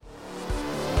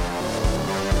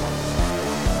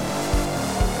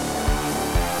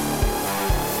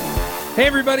Hey,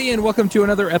 everybody, and welcome to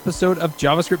another episode of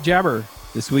JavaScript Jabber.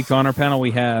 This week on our panel, we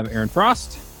have Aaron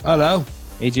Frost. Hello.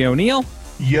 AJ O'Neill.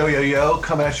 Yo, yo, yo,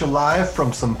 coming at you live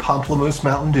from some Pamplemousse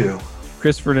Mountain Dew.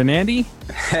 Chris Ferdinandi.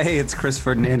 Hey, it's Chris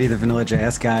Ferdinandi, the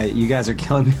Vanilla.js guy. You guys are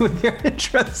killing me with your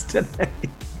intros today.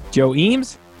 Joe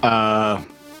Eames.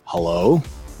 Hello.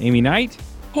 Amy Knight.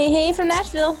 Hey, from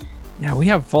Nashville. Yeah, we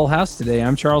have a full house today.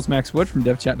 I'm Charles Max Wood from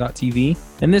devchat.tv.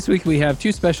 And this week we have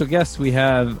two special guests. We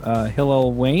have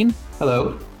Hillel Wayne.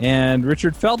 Hello. And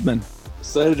Richard Feldman.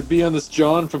 Excited to be on this,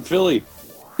 John from Philly.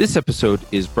 This episode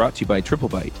is brought to you by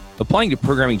TripleByte. Applying to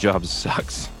programming jobs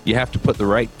sucks. You have to put the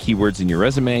right keywords in your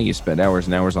resume, you spend hours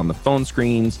and hours on the phone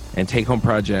screens and take-home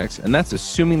projects, and that's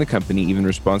assuming the company even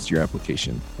responds to your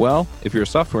application. Well, if you're a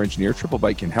software engineer,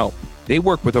 TripleByte can help. They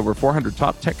work with over 400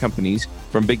 top tech companies,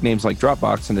 from big names like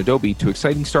Dropbox and Adobe to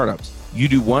exciting startups. You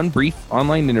do one brief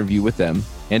online interview with them,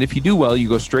 and if you do well, you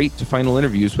go straight to final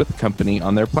interviews with the company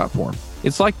on their platform.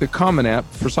 It's like the Common App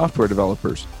for software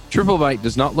developers. TripleByte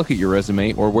does not look at your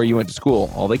resume or where you went to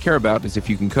school. All they care about is if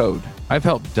you can code. I've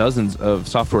helped dozens of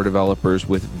software developers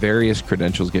with various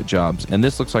credentials get jobs, and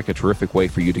this looks like a terrific way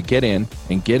for you to get in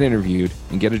and get interviewed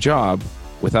and get a job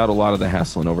without a lot of the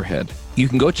hassle and overhead. You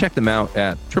can go check them out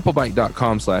at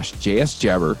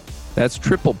triplebyte.com/JSJabber. That's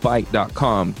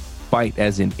triplebyte.com, byte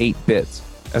as in 8 bits.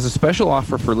 As a special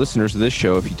offer for listeners of this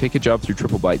show, if you take a job through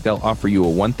TripleByte, they'll offer you a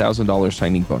 $1,000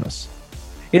 signing bonus.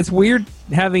 It's weird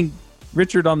having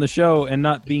Richard on the show and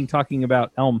not talking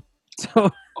about Elm.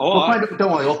 So don't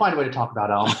worry, we'll find a way to talk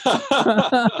about Elm.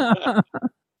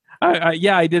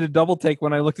 I did a double take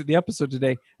when I looked at the episode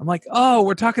today. I'm like, oh,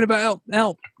 we're talking about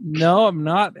Elm. No, I'm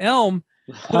not Elm.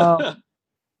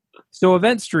 So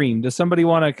event stream, does somebody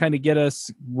want to kind of get us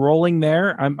rolling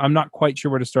there? I'm not quite sure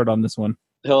where to start on this one.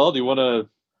 Hillel, do you want to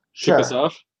kick us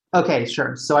off? Okay,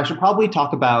 sure. So I should probably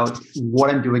talk about what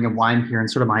I'm doing and why I'm here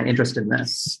and sort of my interest in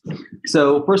this.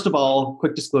 So first of all,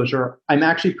 quick disclosure, I'm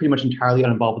actually pretty much entirely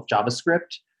uninvolved with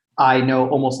JavaScript. I know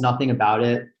almost nothing about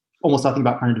it, almost nothing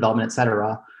about front-end development, et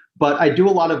cetera. But I do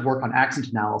a lot of work on accent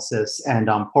analysis and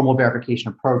formal verification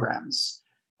of programs.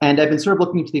 And I've been sort of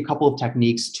looking into a couple of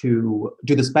techniques to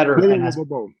do this better.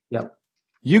 Yep.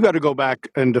 You got to go back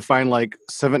and define like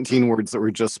 17 words that were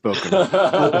just spoken.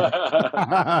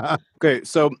 Okay,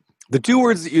 so the two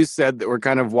words that you said that were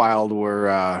kind of wild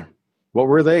were, what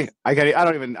were they? I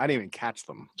didn't even catch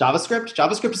them. JavaScript?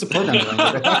 JavaScript is a programming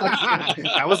language.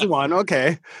 That was the one.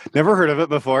 Okay. Never heard of it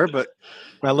before, but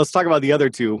let's talk about the other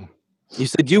two. You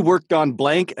said you worked on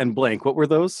blank and blank. What were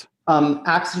those?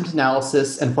 Accent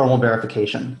analysis and formal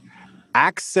verification.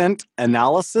 Accent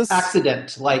analysis?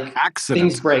 Accident.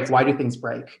 Things break. Why do things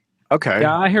break? Okay.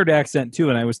 Yeah, I heard accent too,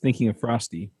 and I was thinking of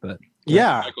Frosty, but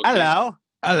yeah. Hello.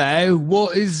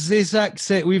 What is this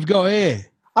accent we've got here?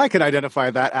 I can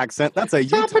identify that accent. That's a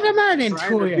Top of the morning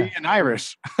to you. In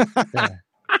Irish.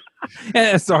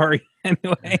 Sorry.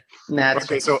 Anyway.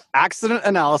 Okay, so accident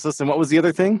analysis, and what was the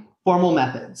other thing? Formal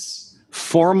methods.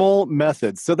 Formal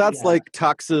methods. So that's like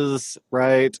tuxes,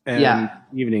 right? And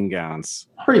evening gowns.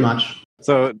 Pretty much.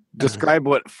 So describe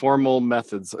what formal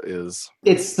methods is.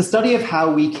 It's the study of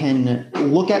how we can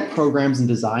look at programs and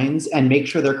designs and make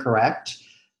sure they're correct.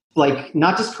 Like,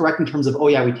 not just correct in terms of, oh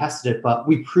yeah, we tested it, but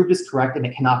we proved it's correct and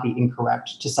it cannot be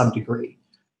incorrect to some degree.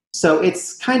 So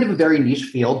it's kind of a very niche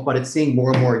field, but it's seeing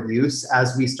more and more use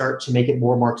as we start to make it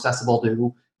more and more accessible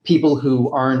to people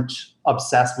who aren't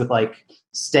obsessed with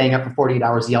staying up for 48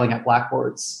 hours yelling at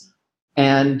blackboards.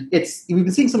 And we've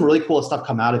been seeing some really cool stuff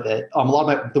come out of it. A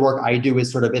lot of the work I do is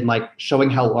sort of in showing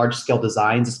how large scale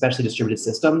designs, especially distributed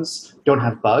systems, don't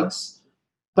have bugs.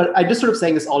 But I'm just sort of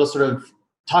saying this all to sort of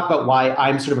talk about why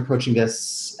I'm sort of approaching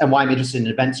this and why I'm interested in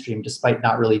event stream, despite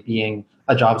not really being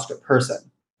a JavaScript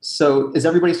person. So is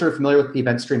everybody sort of familiar with the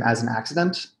event stream as an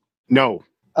accident? No.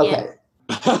 Okay.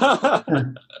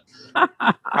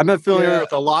 I'm not familiar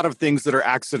with a lot of things that are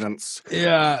accidents.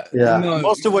 Yeah. No,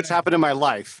 most of what's happened in my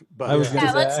life. But I was going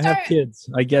to say, I have kids.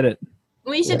 I get it.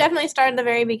 We should definitely start at the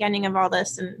very beginning of all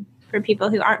this, and for people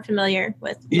who aren't familiar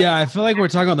with. Yeah, I feel like we're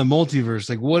talking about the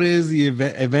multiverse. What is the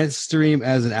event stream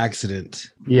as an accident?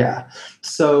 Yeah.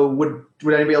 So would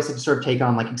anybody else like to sort of take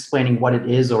on explaining what it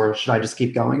is, or should I just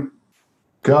keep going?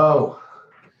 Go.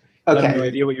 Okay. I have no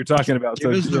idea what you're talking about.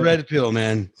 Give us the red pill,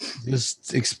 man.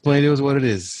 Just explain to us what it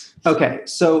is. Okay.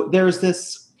 So there's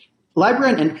this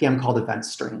library on NPM called Event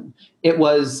Stream. It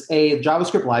was a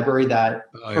JavaScript library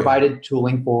that provided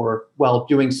tooling for,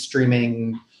 doing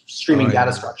streaming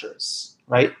data structures,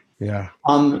 right? Yeah.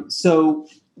 So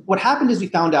what happened is we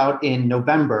found out in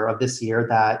November of this year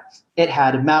that it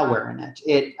had malware in it.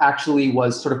 It actually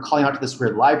was sort of calling out to this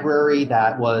weird library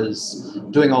that was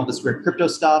doing all this weird crypto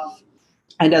stuff.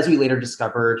 And as we later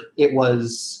discovered, it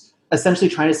was essentially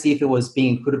trying to see if it was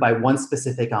being included by one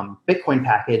specific Bitcoin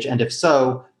package, and if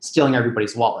so, stealing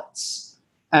everybody's wallets.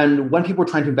 And when people were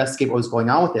trying to investigate what was going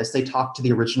on with this, they talked to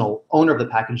the original owner of the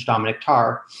package, Dominic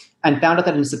Tarr, and found out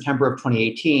that in September of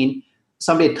 2018,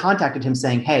 somebody had contacted him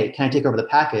saying, hey, can I take over the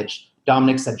package?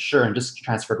 Dominic said, sure, and just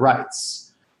transferred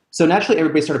rights. So naturally,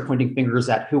 everybody started pointing fingers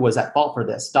at who was at fault for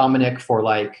this. Dominic for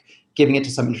like giving it to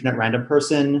some internet random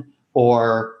person,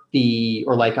 or the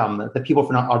people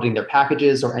for not auditing their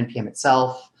packages, or NPM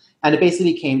itself. And it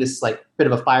basically became this like bit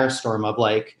of a firestorm of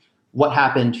like, what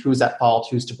happened, who's at fault,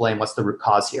 who's to blame, what's the root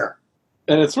cause here.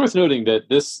 And it's worth noting that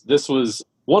this was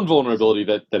one vulnerability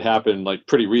that happened like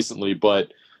pretty recently,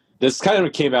 but this kind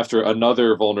of came after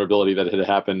another vulnerability that had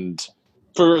happened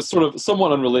for sort of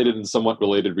somewhat unrelated and somewhat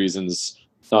related reasons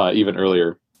even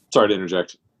earlier. Sorry to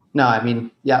interject. No, I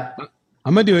mean, yeah.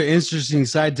 I'm going to do an interesting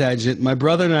side tangent. My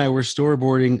brother and I were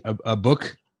storyboarding a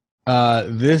book.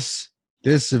 This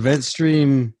event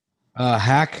stream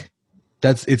hack,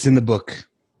 it's in the book.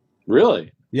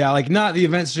 Really? Yeah, like not the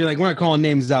event stream. Like we're not calling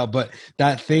names out, but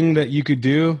that thing that you could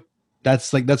do,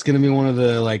 that's going to be one of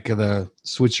the the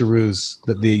switcheroos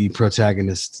that the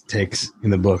protagonist takes in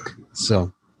the book.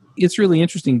 So it's really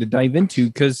interesting to dive into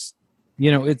because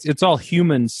it's all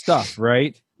human stuff,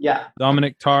 right? Yeah.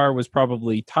 Dominic Tarr was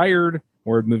probably tired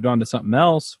or had moved on to something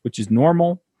else, which is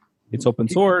normal. It's open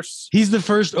source. He's the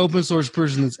first open source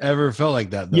person that's ever felt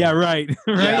like that, though. Yeah, right.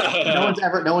 No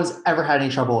one's ever had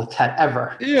any trouble with that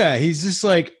ever. Yeah, he's just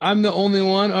like, I'm the only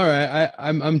one. All right,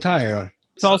 I'm tired.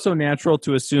 It's also natural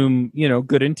to assume,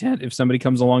 good intent if somebody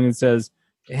comes along and says,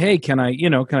 "Hey, can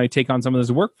I take on some of this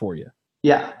work for you?"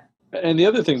 Yeah. And the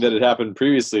other thing that had happened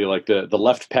previously, like the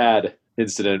left pad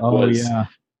incident,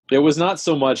 it was not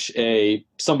so much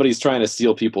somebody's trying to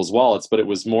steal people's wallets, but it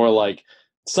was more like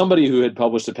somebody who had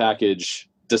published a package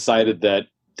decided that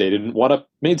they didn't want to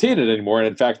maintain it anymore. And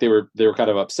in fact, they were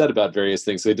kind of upset about various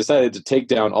things. So they decided to take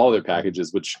down all their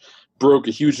packages, which broke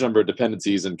a huge number of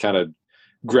dependencies and kind of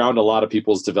ground a lot of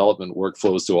people's development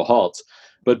workflows to a halt.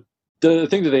 But the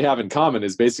thing that they have in common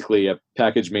is basically a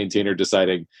package maintainer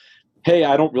deciding, hey,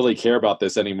 I don't really care about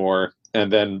this anymore.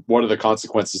 And then what are the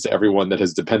consequences to everyone that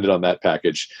has depended on that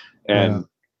package? And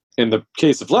in the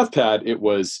case of LeftPad, it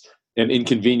was an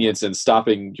inconvenience and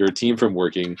stopping your team from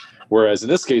working. Whereas in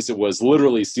this case, it was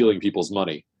literally stealing people's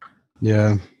money.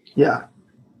 Yeah. Yeah.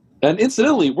 And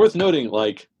incidentally, worth noting,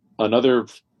 like another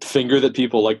finger that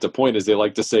people like to point is they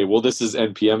like to say, well, this is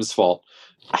NPM's fault.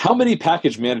 How many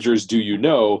package managers do you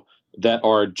know that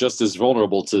are just as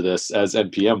vulnerable to this as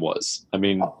NPM was? I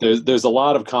mean, there's a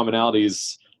lot of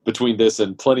commonalities between this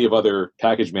and plenty of other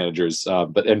package managers,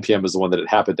 but NPM is the one that it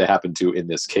happened to happen to in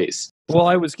this case. Well,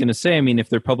 I was going to say, I mean, if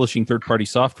they're publishing third-party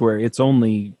software, it's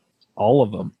only all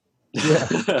of them.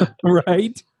 Yeah.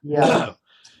 Right? Yeah.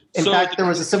 In fact, there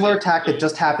was a similar attack that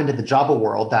just happened in the Java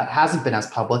world that hasn't been as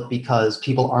public because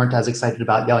people aren't as excited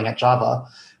about yelling at Java.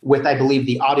 With, I believe,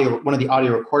 one of the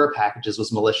audio recorder packages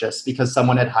was malicious because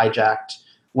someone had hijacked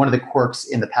one of the quirks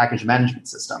in the package management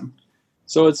system.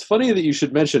 So it's funny that you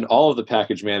should mention all of the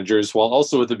package managers, while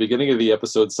also at the beginning of the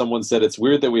episode, someone said it's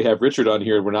weird that we have Richard on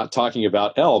here and we're not talking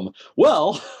about Elm.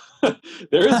 Well,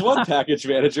 there is one package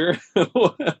manager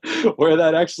where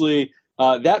that actually,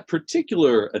 that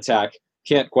particular attack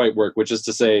can't quite work, which is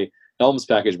to say Elm's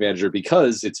package manager,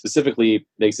 because it specifically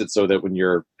makes it so that when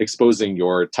you're exposing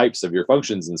your types of your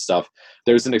functions and stuff,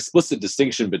 there's an explicit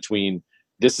distinction between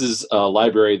this is a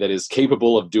library that is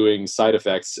capable of doing side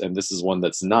effects and this is one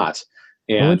that's not.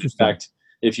 And in fact,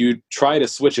 if you try to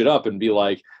switch it up and be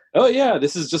like, oh yeah,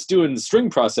 this is just doing string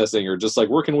processing or just like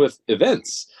working with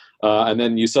events, and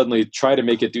then you suddenly try to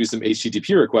make it do some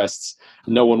HTTP requests,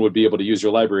 no one would be able to use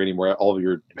your library anymore. All of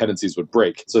your dependencies would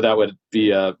break. So that would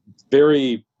be a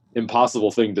very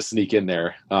impossible thing to sneak in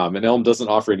there. And Elm doesn't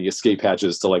offer any escape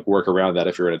hatches to like work around that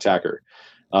if you're an attacker.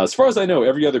 As far as I know,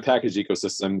 every other package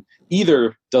ecosystem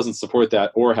either doesn't support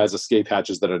that or has escape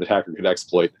hatches that an attacker could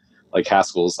exploit, like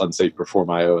Haskell's unsafe perform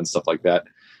IO and stuff like that.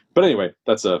 But anyway,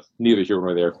 that's neither here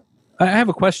nor there. I have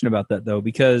a question about that, though,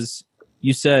 because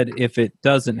you said if it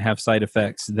doesn't have side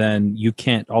effects, then you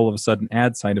can't all of a sudden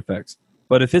add side effects.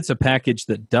 But if it's a package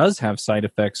that does have side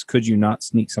effects, could you not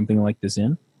sneak something like this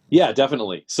in? Yeah,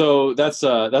 definitely. So that's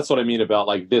what I mean about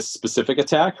like this specific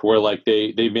attack, where like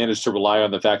they managed to rely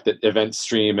on the fact that event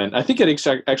stream, and I think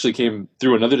it actually came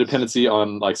through another dependency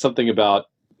on like something about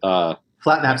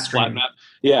Flatmap stream. Flatmap.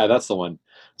 Yeah, that's the one.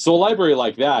 So a library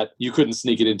like that, you couldn't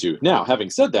sneak it into. Now, having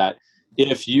said that,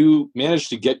 if you managed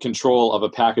to get control of a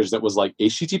package that was like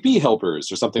HTTP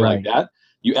helpers or something like that,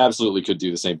 you absolutely could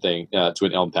do the same thing to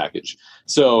an Elm package.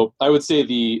 So I would say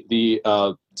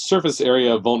the surface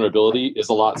area of vulnerability is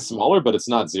a lot smaller, but it's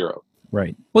not zero.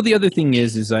 Right. Well, the other thing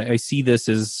is I see this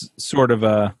as sort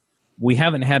of we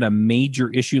haven't had a major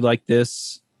issue like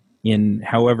this in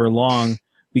however long,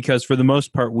 because for the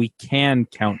most part, we can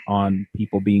count on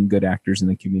people being good actors in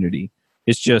the community.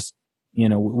 It's just,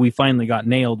 we finally got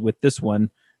nailed with this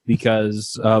one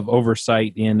because of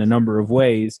oversight in a number of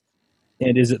ways.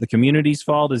 And is it the community's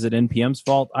fault? Is it NPM's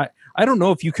fault? I don't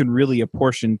know if you can really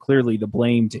apportion clearly the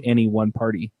blame to any one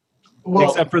party,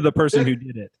 except for the person who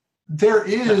did it. There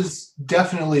is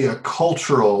definitely a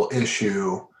cultural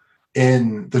issue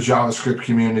in the JavaScript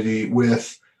community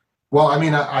with,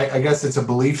 I guess it's a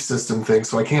belief system thing,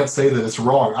 so I can't say that it's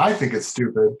wrong. I think it's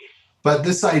stupid. But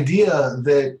this idea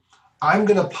that I'm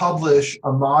going to publish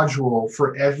a module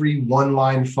for every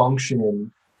one-line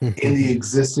function in the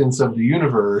existence of the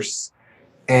universe,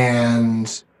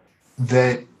 and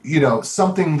that,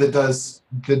 something that does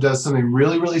something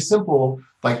really, really simple,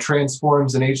 like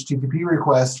transforms an HTTP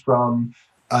request from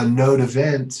a node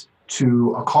event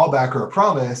to a callback or a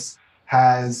promise,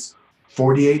 has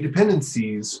 48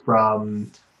 dependencies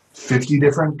from 50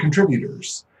 different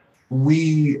contributors.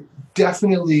 We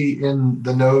definitely, in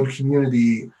the Node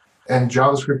community and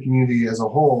JavaScript community as a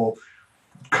whole,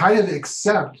 kind of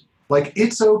accept, like,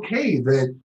 it's okay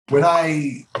that when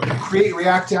I create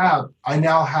React app, I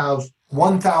now have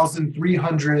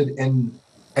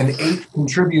 1,308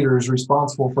 contributors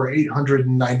responsible for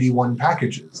 891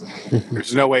 packages.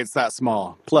 There's no way it's that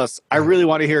small. Plus, I really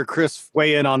want to hear Chris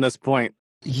weigh in on this point.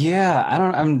 Yeah,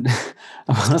 I'm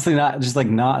honestly not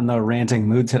in the ranting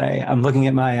mood today. I'm looking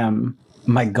at my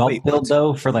my gulp build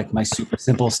though for like my super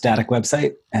simple static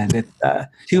website, and it's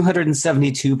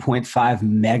 272.5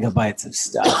 megabytes of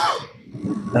stuff.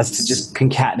 That's to just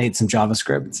concatenate some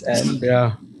JavaScript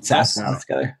and SAS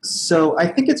together. So I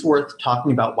think it's worth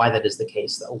talking about why that is the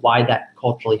case, though, why that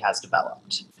culturally has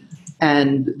developed.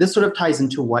 And this sort of ties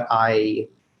into why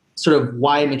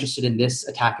I'm interested in this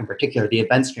attack in particular, the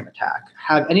event stream attack.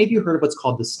 Have any of you heard of what's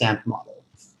called the STAMP model?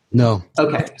 No.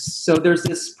 Okay, so there's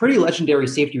this pretty legendary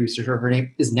safety researcher. Her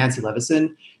name is Nancy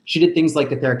Levison. She did things like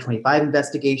the Thera 25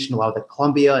 investigation, a lot of the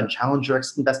Columbia and Challenger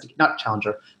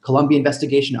Columbia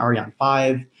investigation, Ariane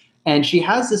 5. And she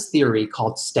has this theory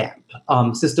called STAMP,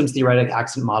 Systems Theoretic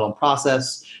Accident Model and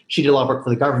Process. She did a lot of work for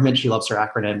the government. She loves her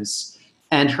acronyms.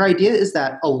 And her idea is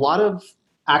that a lot of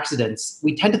accidents,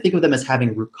 we tend to think of them as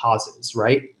having root causes,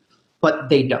 right? But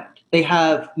they don't. They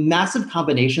have massive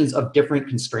combinations of different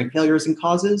constraint failures and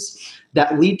causes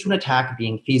that lead to an attack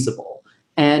being feasible.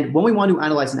 And when we want to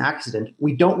analyze an accident,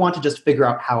 we don't want to just figure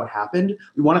out how it happened.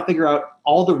 We want to figure out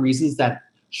all the reasons that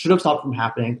should have stopped from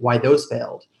happening, why those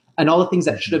failed, and all the things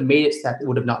that should have made it so that it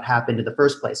would have not happened in the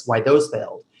first place, why those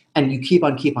failed. And you keep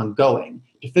on going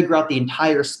to figure out the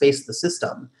entire space of the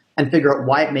system and figure out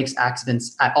why it makes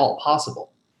accidents at all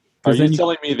possible. Are you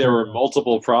telling me there were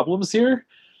multiple problems here?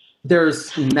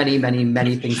 There's many, many,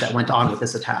 many things that went on with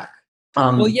this attack.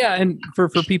 Well, yeah, and for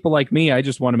people like me, I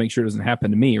just want to make sure it doesn't happen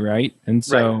to me, right? And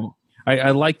so I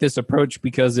like this approach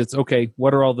because it's, okay,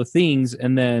 what are all the things?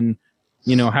 And then,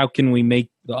 how can we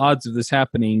make the odds of this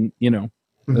happening,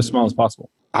 as small as possible?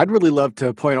 I'd really love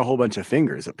to point a whole bunch of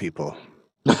fingers at people.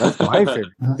 That's my favorite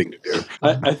thing to do.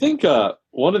 I think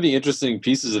one of the interesting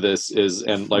pieces of this is,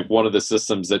 and like one of the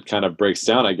systems that kind of breaks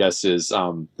down, I guess, is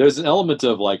there's an element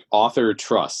of like author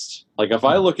trust. Like if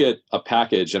I look at a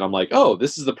package and I'm like, oh,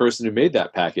 this is the person who made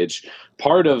that package,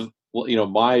 part of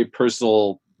my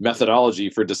personal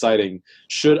methodology for deciding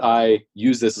should I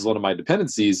use this as one of my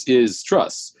dependencies is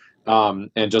trust.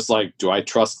 And just like, do I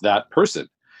trust that person?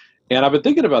 And I've been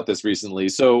thinking about this recently.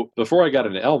 So before I got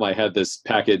into Elm, I had this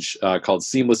package called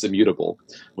Seamless Immutable,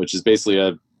 which is basically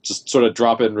a just sort of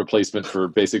drop-in replacement for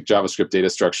basic JavaScript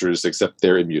data structures, except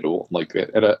they're immutable, like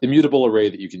an immutable array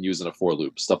that you can use in a for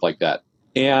loop, stuff like that.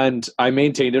 And I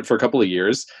maintained it for a couple of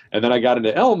years, and then I got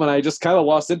into Elm, and I just kind of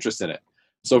lost interest in it.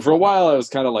 So for a while, I was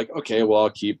kind of like, okay, well,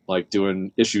 I'll keep like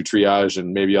doing issue triage,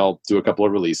 and maybe I'll do a couple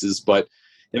of releases, but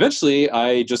eventually,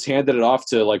 I just handed it off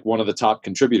to like one of the top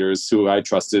contributors who I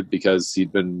trusted because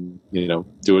he'd been,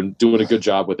 doing a good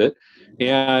job with it,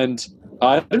 and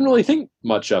I didn't really think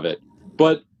much of it.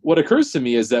 But what occurs to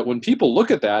me is that when people look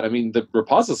at that, I mean, the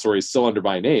repository is still under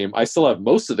my name. I still have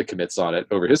most of the commits on it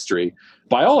over history.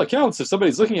 By all accounts, if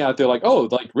somebody's looking at it, they're like, oh,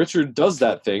 like Richard does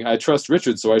that thing. I trust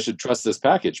Richard, so I should trust this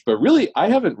package. But really, I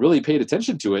haven't really paid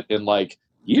attention to it in like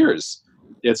years.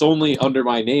 It's only under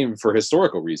my name for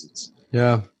historical reasons.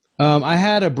 Yeah. I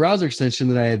had a browser extension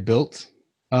that I had built.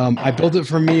 I built it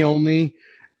for me only.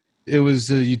 It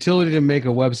was a utility to make a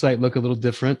website look a little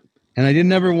different. And I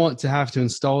didn't ever want to have to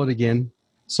install it again.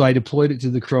 So I deployed it to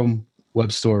the Chrome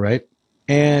web store, right?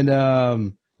 And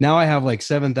now I have like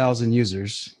 7,000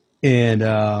 users, and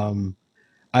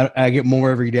I get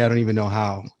more every day. I don't even know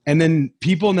how. And then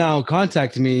people now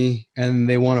contact me and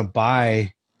they want to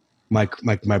buy my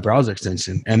browser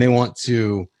extension, and they want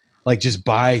to like just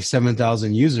buy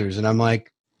 7,000 users. And I'm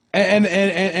like,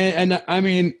 and I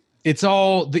mean, it's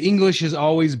all, the English is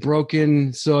always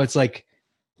broken. So it's like,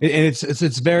 and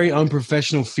it's very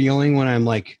unprofessional feeling when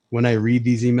I read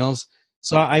these emails.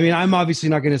 So, I mean, I'm obviously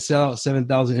not going to sell out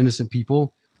 7,000 innocent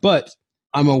people, but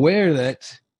I'm aware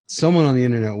that someone on the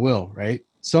internet will, right?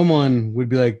 Someone would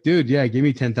be like, dude, yeah, give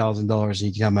me $10,000 and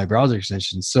you can have my browser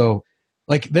extension. So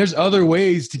like there's other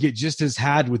ways to get just as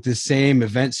had with this same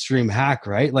event stream hack,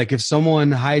 right? Like if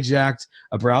someone hijacked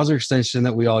a browser extension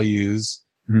that we all use,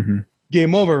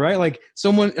 game over, right? Like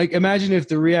someone, like imagine if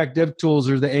the React Dev Tools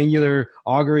or the Angular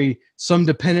Augury, some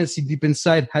dependency deep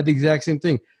inside had the exact same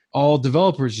thing. All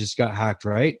developers just got hacked,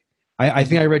 right? I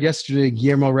think I read yesterday,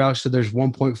 Guillermo Rauch said there's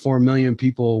 1.4 million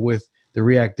people with the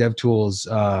React Dev Tools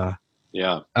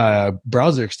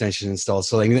browser extension installed.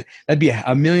 So like that'd be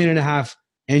 1.5 million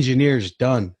engineers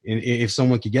done if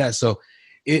someone could get it. So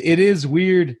it is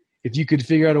weird if you could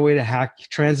figure out a way to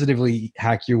transitively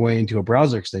hack your way into a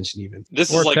browser extension even.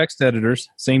 Or like text editors,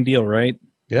 same deal, right?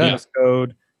 Yeah. VS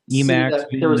Code, Emacs.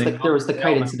 There was the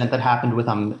kite incident that happened with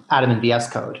Atom and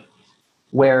VS Code,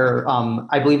 where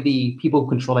I believe the people who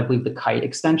controlled, the kite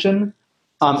extension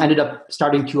ended up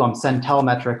starting to send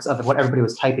telemetrics of what everybody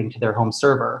was typing to their home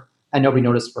server, and nobody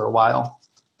noticed for a while.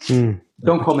 Don't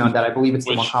quote me on that. I believe it's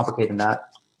more complicated than that.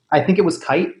 I think it was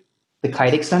the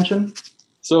kite extension.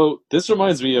 So this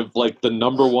reminds me of like the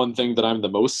number one thing that I'm the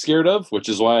most scared of, which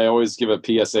is why I always give a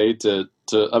PSA to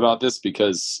about this,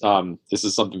 because this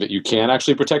is something that you can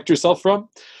actually protect yourself from.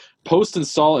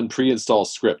 Post-install and pre-install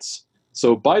scripts.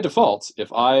 So by default,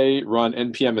 if I run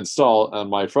npm install on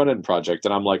my front-end project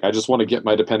and I'm like, I just want to get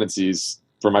my dependencies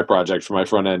for my project, for my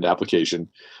front-end application,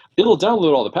 it'll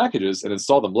download all the packages and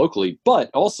install them locally.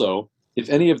 But also, if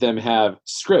any of them have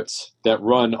scripts that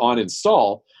run on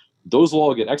install, those will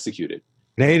all get executed.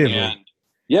 Natively. And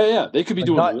yeah. They could be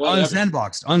doing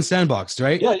unsandboxed,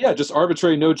 right? Yeah, just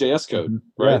arbitrary Node.js code,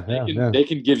 right? They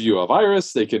can give you a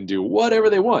virus. They can do whatever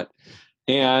they want.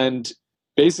 And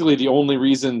basically the only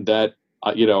reason that,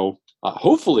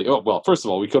 hopefully, first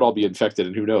of all, we could all be infected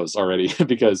and who knows already,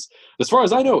 because as far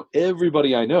as I know,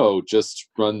 everybody I know just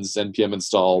runs npm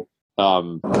install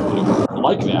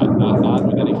like that, not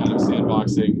with any kind of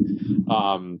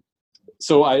sandboxing.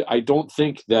 So I don't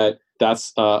think that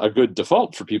that's a good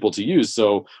default for people to use.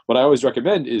 So what I always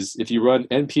recommend is if you run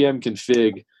npm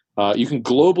config, you can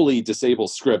globally disable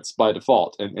scripts by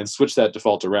default and switch that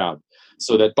default around.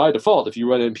 So that by default, if you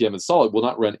run npm install, it will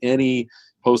not run any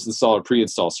post-install or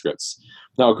pre-install scripts.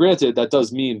 Now, granted, that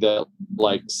does mean that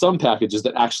like some packages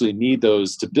that actually need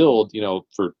those to build,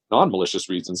 for non-malicious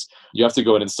reasons, you have to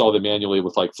go and install them manually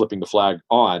with like flipping the flag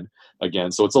on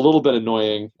again. So it's a little bit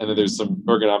annoying. And then there's some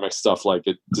ergonomic stuff like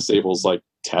it disables like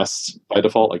tests by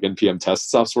default, like npm test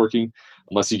stops working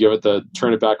unless you give it the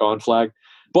turn it back on flag.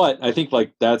 But I think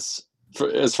like that's,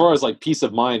 as far as like peace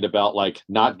of mind about like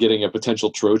not getting a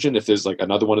potential Trojan, if there's like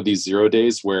another one of these 0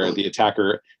 days where the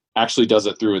attacker actually does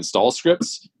it through install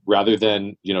scripts rather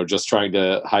than, just trying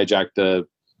to hijack the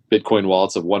Bitcoin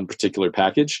wallets of one particular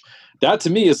package. That to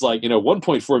me is like,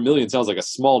 1.4 million sounds like a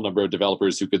small number of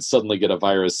developers who could suddenly get a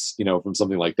virus, from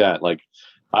something like that. Like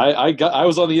I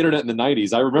was on the internet in the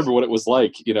 90s. I remember what it was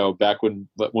like, back when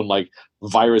like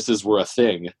viruses were a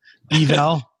thing.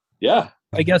 Eval. Yeah.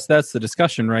 I guess that's the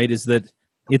discussion, right? Is that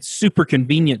it's super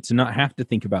convenient to not have to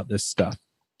think about this stuff.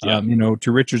 Yeah.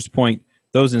 To Richard's point,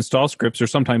 those install scripts are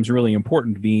sometimes really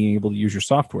important to being able to use your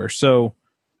software. So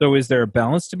is there a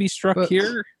balance to be struck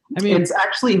here? I mean, it's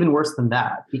actually even worse than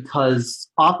that, because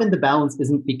often the balance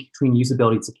isn't between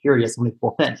usability and security as some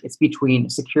people think. It's between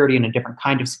security and a different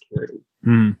kind of security.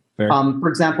 Fair. For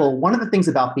example, one of the things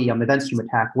about the event stream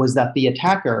attack was that the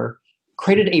attacker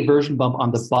created a version bump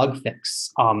on the bug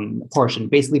fix portion,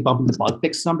 basically bumping the bug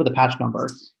fix number, the patch number,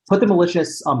 put the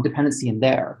malicious dependency in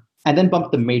there, and then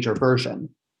bumped the major version.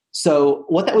 So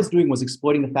what that was doing was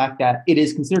exploiting the fact that it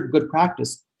is considered good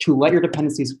practice to let your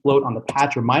dependencies float on the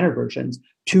patch or minor versions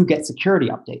to get security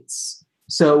updates.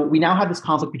 So we now have this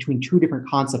conflict between two different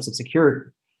concepts of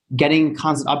security: getting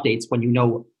constant updates when you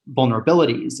know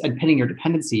vulnerabilities and pinning your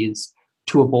dependencies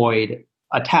to avoid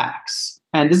attacks.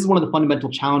 And this is one of the fundamental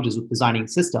challenges with designing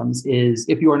systems is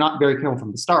if you are not very careful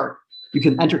from the start, you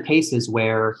can enter cases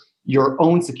where your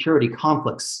own security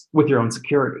conflicts with your own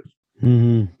security.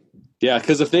 Mm-hmm. Yeah,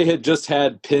 because if they had just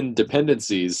had pinned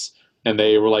dependencies and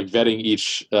they were like vetting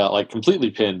each, like completely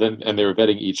pinned, and they were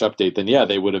vetting each update, then yeah,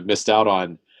 they would have missed out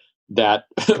on that,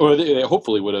 or they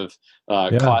hopefully would have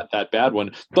caught that bad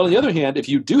one. But on the other hand, if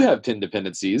you do have pin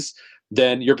dependencies,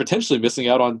 then you're potentially missing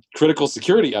out on critical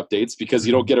security updates because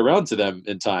you don't get around to them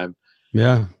in time.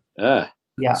 Yeah.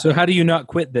 Yeah. So how do you not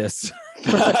quit this?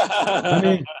 I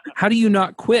mean, how do you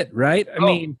not quit, right? I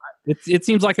mean, it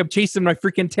seems like I'm chasing my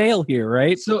freaking tail here,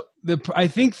 right? So I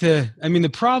think the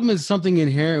problem is something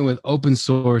inherent with open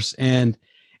source, and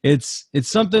it's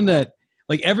something that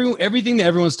like everything that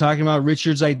everyone's talking about,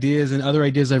 Richard's ideas and other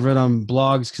ideas I've read on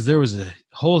blogs, because there was a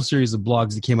whole series of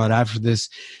blogs that came out after this.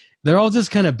 They're all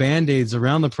just kind of band-aids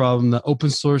around the problem that open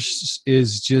source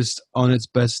is just on its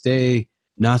best day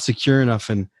not secure enough,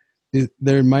 and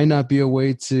there might not be a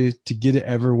way to get it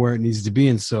ever where it needs to be.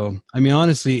 And so, I mean,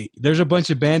 honestly, there's a bunch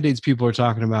of band-aids people are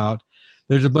talking about.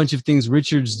 There's a bunch of things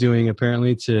Richard's doing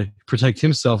apparently to protect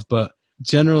himself, but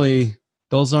generally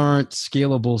those aren't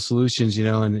scalable solutions,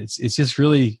 and it's just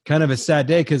really kind of a sad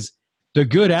day because the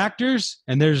good actors,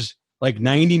 and there's like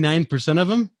 99% of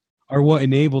them, are what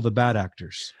enable the bad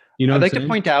actors. I'd like to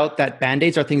point out that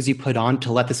band-aids are things you put on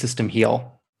to let the system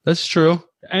heal. That's true.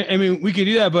 I mean, we could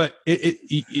do that, but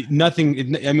nothing. We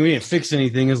didn't fix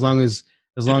anything as long as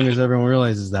everyone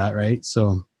realizes that, right?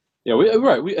 So yeah,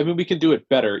 we can do it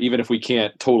better, even if we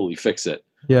can't totally fix it.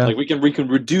 Yeah, like we can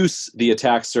reduce the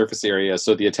attack surface area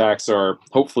so the attacks are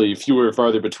hopefully fewer and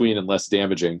farther between and less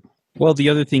damaging. Well, the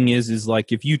other thing is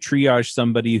like if you triage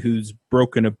somebody who's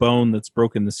broken a bone that's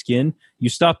broken the skin, you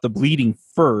stop the bleeding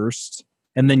first,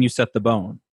 and then you set the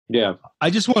bone. Yeah.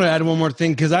 I just want to add one more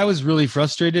thing because I was really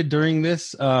frustrated during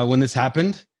this when this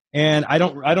happened, and I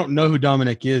don't know who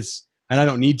Dominic is, and I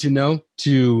don't need to know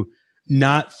to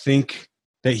not think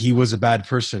that he was a bad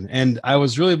person. And I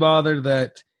was really bothered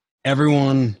that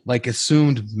everyone like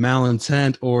assumed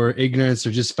malintent or ignorance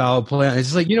or just foul play. It's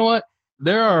just like, you know what?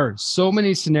 There are so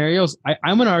many scenarios.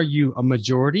 I'm going to argue a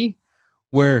majority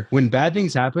where when bad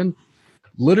things happen,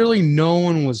 literally no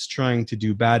one was trying to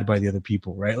do bad by the other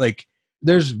people, right? Like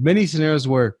there's many scenarios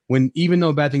where even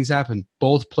though bad things happen,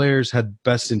 both players had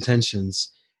best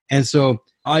intentions. And so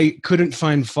I couldn't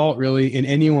find fault really in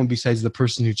anyone besides the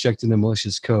person who checked in the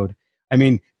malicious code. I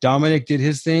mean, Dominic did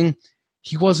his thing.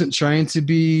 He wasn't trying to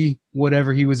be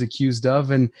whatever he was accused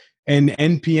of. And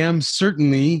NPM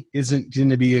certainly isn't going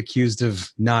to be accused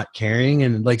of not caring.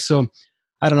 And like, so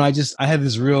I don't know. I had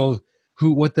this real,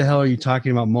 what the hell are you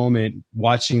talking about moment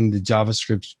watching the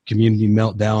JavaScript community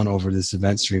melt down over this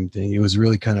event stream thing. It was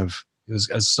really it was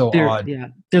so odd. Yeah.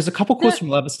 There's a couple quotes from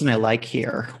Levison I like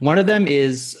here. One of them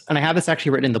is, and I have this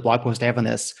actually written in the blog post I have on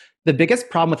this, the biggest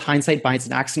problem with hindsight bias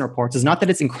and accident reports is not that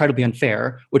it's incredibly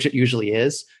unfair, which it usually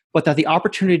is, but that the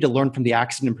opportunity to learn from the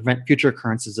accident and prevent future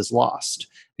occurrences is lost.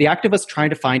 The act of us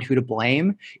trying to find who to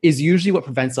blame is usually what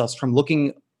prevents us from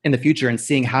looking in the future and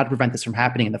seeing how to prevent this from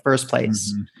happening in the first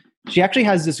place. Mm-hmm. She actually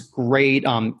has this great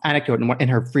anecdote in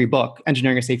her free book,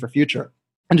 Engineering a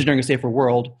Safer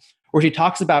World, where she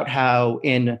talks about how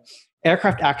in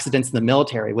aircraft accidents in the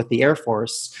military with the Air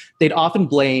Force, they'd often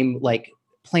blame like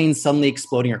planes suddenly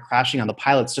exploding or crashing on the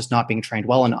pilots just not being trained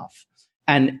well enough.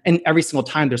 And every single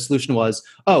time their solution was,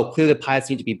 clearly the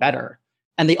pilots need to be better.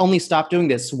 And they only stopped doing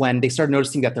this when they started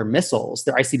noticing that their missiles,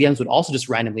 their ICBMs would also just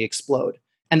randomly explode.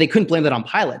 And they couldn't blame that on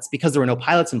pilots because there were no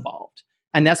pilots involved.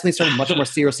 And that's when they started much more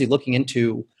seriously looking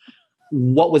into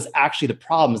what was actually the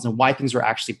problems and why things were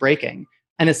actually breaking.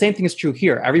 And the same thing is true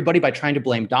here. Everybody, by trying to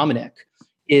blame Dominic,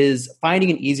 is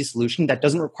finding an easy solution that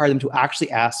doesn't require them to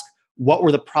actually ask, what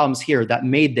were the problems here that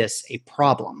made this a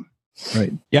problem?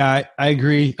 Right. Yeah, I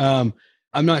agree.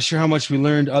 I'm not sure how much we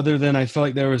learned other than I felt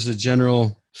like there was a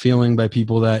general feeling by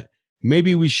people that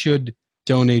maybe we should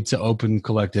donate to Open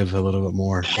Collective a little bit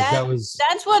more.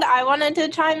 That's what I wanted to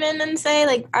chime in and say.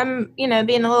 Like, I'm, being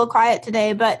a little quiet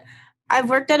today, but I've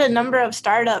worked at a number of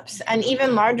startups and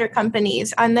even larger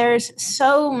companies, and there's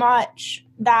so much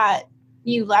that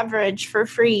you leverage for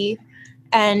free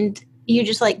and you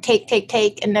just like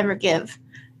take and never give.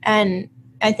 And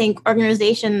I think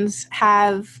organizations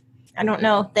have, I don't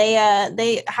know,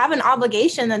 they have an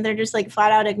obligation that they're just like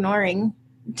flat out ignoring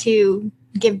to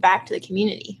give back to the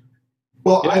community.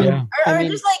 Well,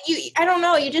 just like I don't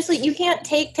know, you just like, you can't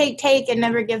take and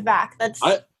never give back. That's,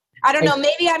 I don't know,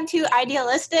 maybe I'm too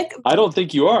idealistic. I don't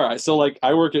think you are. So like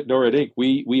I work at NORAD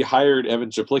Inc. We hired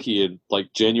Evan Czaplicki in like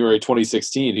January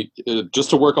 2016 just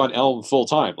to work on Elm full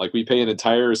time. Like we pay an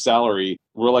entire salary.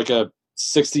 We're like a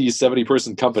 60, 70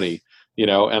 person company,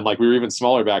 and like we were even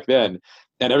smaller back then.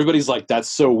 And everybody's like, that's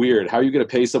so weird. How are you going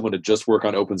to pay someone to just work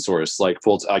on open source? Like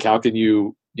how can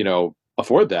you,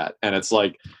 afford that? And it's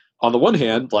like, on the one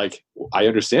hand, like I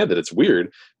understand that it's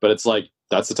weird, but it's like,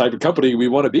 that's the type of company we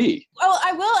want to be. Well,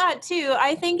 I will add that too.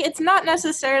 I think it's not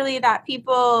necessarily that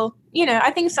people,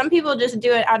 I think some people just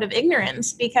do it out of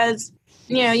ignorance because,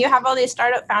 you have all these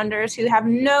startup founders who have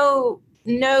no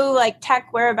like tech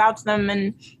whereabouts them,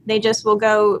 and they just will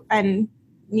go and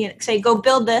say, go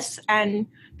build this, and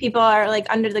people are like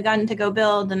under the gun to go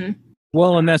build. And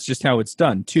that's just how it's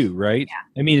done too, right?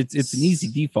 Yeah. I mean, it's an easy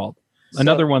default.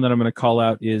 Another one that I'm going to call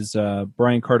out is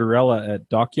Brian Cardarella at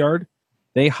Dockyard.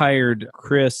 They hired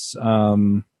Chris,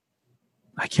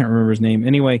 I can't remember his name.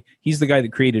 Anyway, he's the guy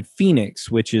that created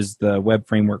Phoenix, which is the web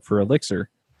framework for Elixir.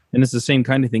 And it's the same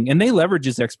kind of thing. And they leverage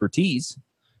his expertise,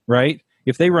 right?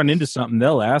 If they run into something,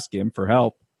 they'll ask him for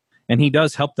help. And he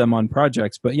does help them on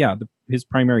projects. But yeah, his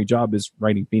primary job is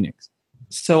writing Phoenix.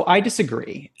 So I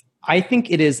disagree. I think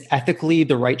it is ethically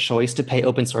the right choice to pay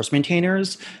open source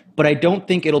maintainers, but I don't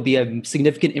think it'll be a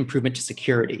significant improvement to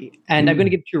security. And I'm going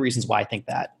to give 2 reasons why I think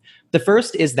that. The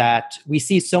first is that we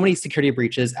see so many security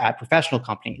breaches at professional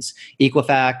companies,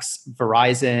 Equifax,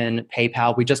 Verizon,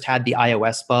 PayPal. We just had the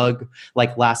iOS bug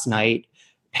like last night.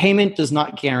 Payment does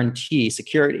not guarantee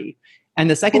security. And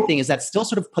the second thing is that still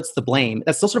sort of puts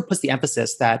the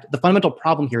emphasis that the fundamental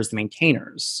problem here is the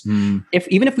maintainers.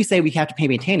 Even if we say we have to pay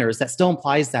maintainers, that still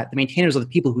implies that the maintainers are the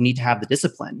people who need to have the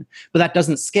discipline. But that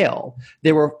doesn't scale.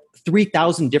 There were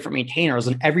 3,000 different maintainers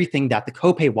on everything that the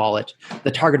Copay wallet,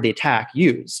 the target of the attack,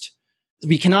 used.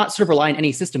 We cannot sort of rely on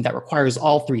any system that requires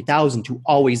all 3,000 to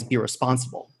always be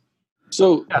responsible.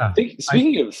 So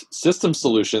speaking of system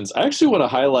solutions, I actually want to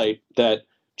highlight that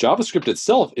JavaScript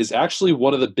itself is actually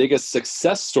one of the biggest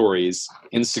success stories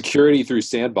in security through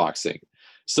sandboxing.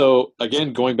 So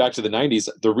again, going back to the 90s,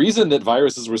 the reason that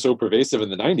viruses were so pervasive in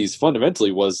the 90s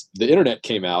fundamentally was the internet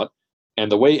came out,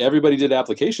 and the way everybody did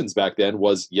applications back then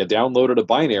was you downloaded a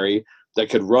binary that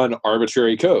could run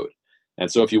arbitrary code.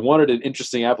 And so if you wanted an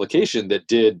interesting application that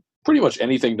did pretty much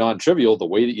anything non-trivial, the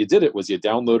way that you did it was you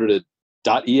downloaded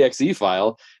a .exe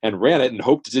file and ran it and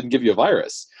hoped it didn't give you a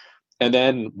virus. And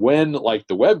then when like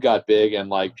the web got big and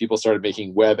like people started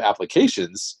making web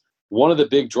applications, one of the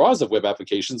big draws of web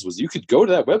applications was you could go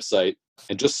to that website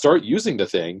and just start using the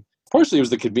thing. Partially it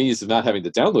was the convenience of not having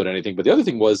to download anything, but the other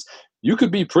thing was you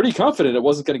could be pretty confident it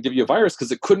wasn't going to give you a virus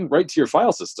because it couldn't write to your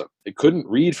file system. It couldn't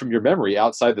read from your memory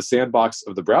outside the sandbox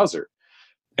of the browser.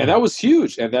 And that was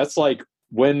huge. And that's like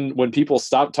when people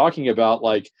stopped talking about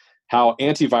like how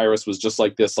antivirus was just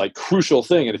like this like crucial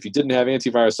thing. And if you didn't have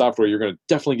antivirus software, you're going to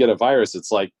definitely get a virus. It's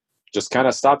like just kind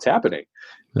of stopped happening.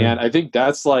 And I think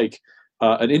that's like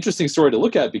an interesting story to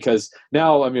look at because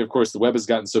now, I mean, of course, the web has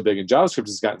gotten so big and JavaScript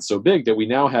has gotten so big that we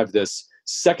now have this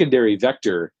secondary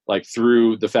vector, like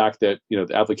through the fact that, the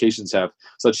applications have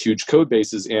such huge code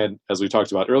bases. And as we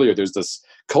talked about earlier, there's this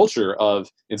culture of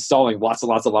installing lots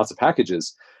of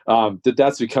packages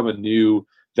that's become a new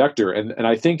vector. And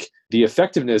I think the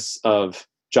effectiveness of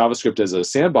JavaScript as a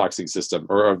sandboxing system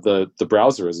or of the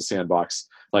browser as a sandbox,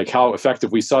 like how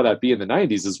effective we saw that be in the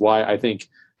 90s is why I think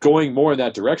going more in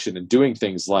that direction and doing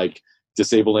things like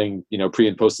disabling, pre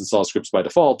and post install scripts by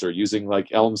default or using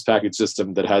like Elm's package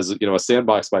system that has, a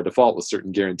sandbox by default with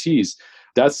certain guarantees.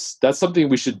 That's something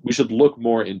we should look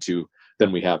more into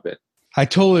than we have been. I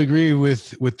totally agree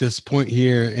with this point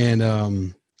here.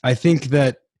 And I think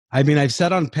that, I've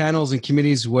sat on panels and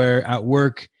committees where at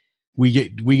work we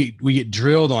get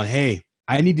drilled on, hey,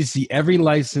 I need to see every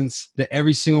license that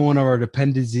every single one of our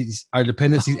dependencies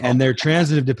and their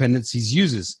transitive dependencies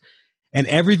uses. And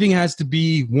everything has to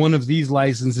be one of these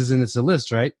licenses and it's a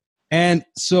list, right? And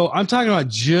so I'm talking about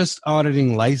just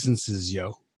auditing licenses,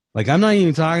 yo. Like I'm not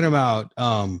even talking about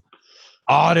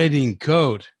auditing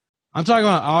code. I'm talking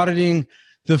about auditing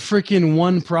the freaking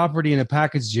one property in a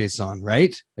package JSON,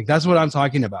 right? Like that's what I'm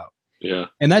talking about. Yeah.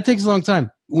 And that takes a long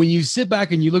time. When you sit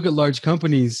back and you look at large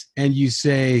companies and you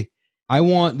say, I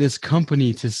want this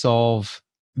company to solve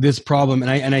this problem.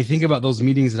 And I think about those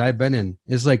meetings that I've been in.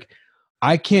 It's like,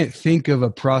 I can't think of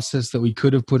a process that we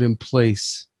could have put in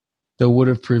place that would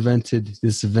have prevented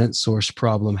this event source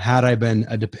problem had I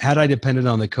depended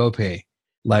on the Copay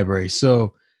library.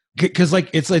 So, because like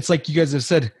it's like you guys have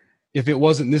said, if it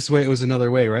wasn't this way, it was another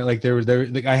way, right? Like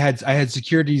I had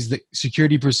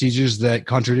security procedures that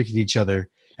contradicted each other,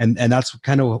 and that's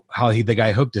kind of how the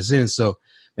guy hooked us in. So,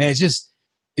 man,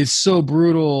 it's so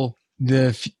brutal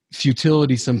the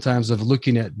futility sometimes of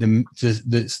looking at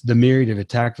the myriad of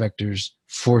attack vectors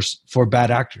for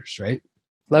bad actors, right?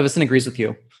 Levison agrees with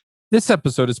you. This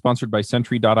episode is sponsored by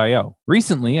Sentry.io.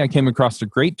 Recently, I came across a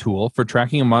great tool for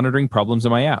tracking and monitoring problems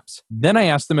in my apps. Then I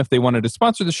asked them if they wanted to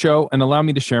sponsor the show and allow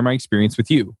me to share my experience with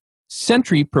you.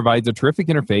 Sentry provides a terrific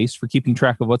interface for keeping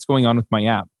track of what's going on with my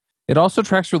app. It also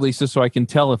tracks releases so I can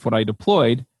tell if what I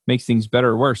deployed makes things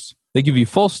better or worse. They give you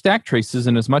full stack traces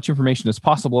and as much information as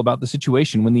possible about the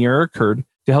situation when the error occurred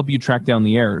to help you track down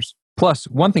the errors. Plus,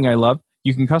 one thing I love,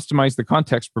 you can customize the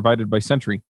context provided by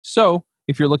Sentry. So,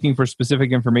 if you're looking for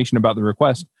specific information about the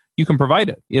request, you can provide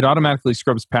it. It automatically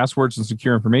scrubs passwords and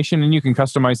secure information, and you can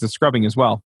customize the scrubbing as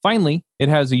well. Finally, it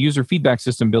has a user feedback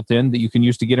system built in that you can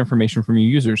use to get information from your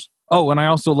users. Oh, and I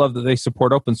also love that they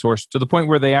support open source to the point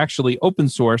where they actually open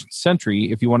sourced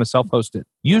Sentry if you want to self-host it.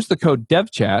 Use the code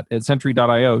devchat at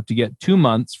sentry.io to get 2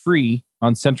 months free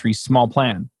on Sentry's small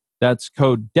plan. That's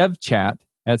code devchat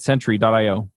at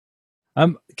sentry.io.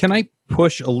 Can I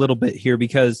push a little bit here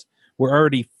because we're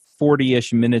already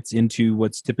 40-ish minutes into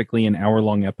what's typically an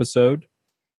hour-long episode.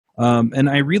 And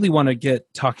I really want to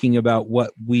get talking about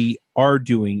what we are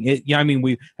doing. I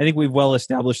think we've well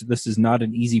established that this is not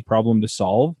an easy problem to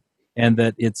solve, and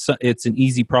that it's an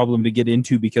easy problem to get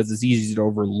into because it's easy to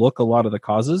overlook a lot of the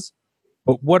causes.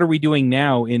 But what are we doing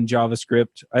now in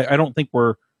JavaScript? I don't think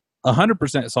we're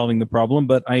 100% solving the problem,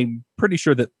 but I'm pretty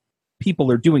sure that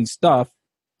people are doing stuff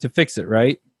to fix it,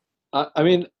 right? I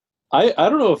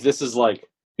don't know if this is like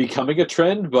becoming a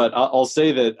trend, but I'll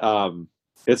say that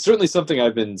it's certainly something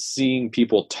I've been seeing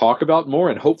people talk about more,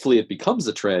 and hopefully it becomes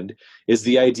a trend, is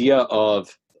the idea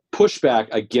of pushback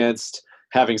against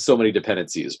having so many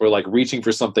dependencies or like reaching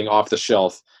for something off the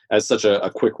shelf as such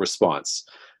a quick response.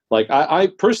 Like I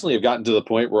personally have gotten to the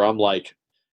point where I'm like,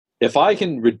 if I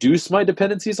can reduce my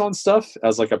dependencies on stuff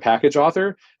as like a package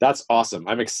author, that's awesome.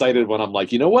 I'm excited when I'm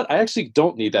like, you know what? I actually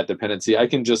don't need that dependency. I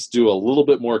can just do a little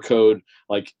bit more code,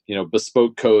 like,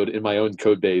 bespoke code in my own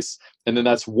code base. And then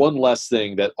that's one less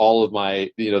thing that all of my,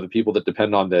 the people that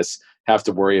depend on this have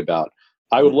to worry about.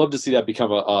 I would love to see that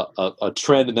become a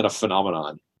trend and then a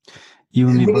phenomenon.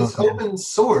 When it's open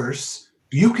source,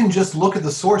 you can just look at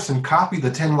the source and copy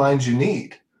the 10 lines you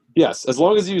need. Yes, as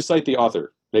long as you cite the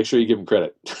author. Make sure you give him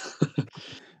credit.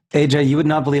 AJ, you would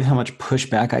not believe how much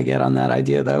pushback I get on that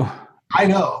idea, though. I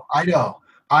know.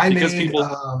 I made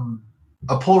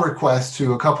a pull request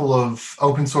to a couple of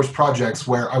open source projects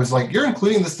where I was like, you're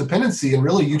including this dependency, and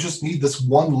really you just need this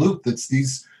one loop that's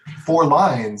these 4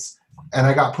 lines. And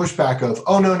I got pushback of,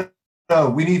 oh, no,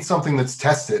 we need something that's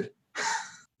tested.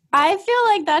 I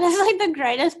feel like that is like the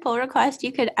greatest pull request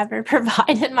you could ever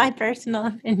provide, in my personal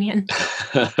opinion.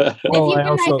 If you can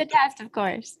write the test, of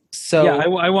course. So yeah,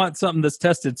 I want something that's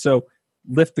tested. So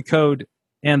lift the code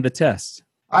and the test.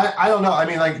 I don't know. I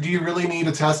mean, like, do you really need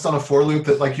a test on a for loop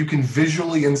that like you can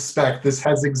visually inspect? This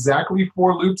has exactly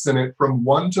 4 loops in it from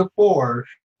 1 to 4,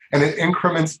 and it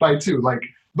increments by 2. Like,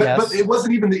 but it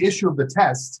wasn't even the issue of the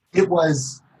test. It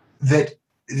was that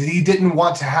he didn't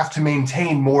want to have to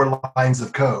maintain more lines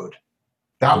of code.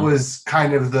 That was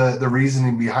kind of the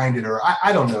reasoning behind it, or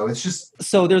I don't know. It's just...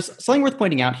 So there's something worth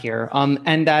pointing out here,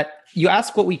 and that you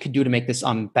ask what we could do to make this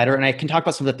better, and I can talk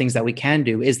about some of the things that we can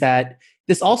do, is that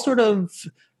this all sort of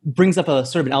brings up a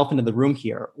sort of an elephant in the room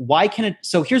here. Why can it...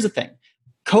 So here's the thing.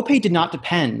 Copay did not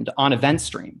depend on event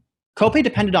stream. Copay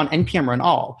depended on npm run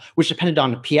all, which depended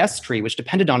on PS tree, which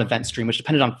depended on event stream, which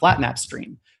depended on flat map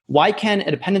stream. Why can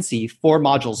a dependency 4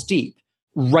 modules deep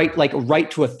write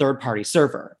to a third-party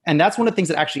server? And that's one of the things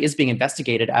that actually is being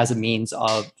investigated as a means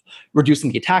of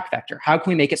reducing the attack vector. How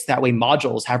can we make it so that way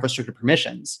modules have restricted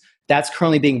permissions? That's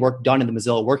currently being done in the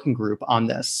Mozilla working group on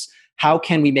this. How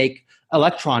can we make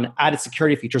Electron added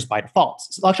security features by default?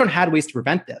 So Electron had ways to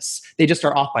prevent this. They just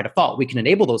are off by default. We can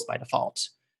enable those by default.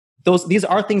 These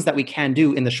are things that we can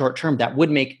do in the short term that would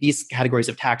make these categories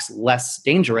of attacks less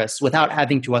dangerous without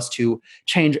having us to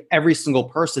change every single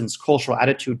person's cultural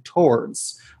attitude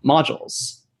towards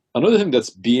modules. Another thing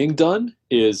that's being done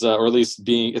is, or at least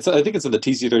I think it's in the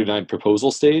TC39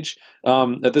 proposal stage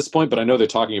at this point, but I know they're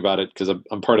talking about it because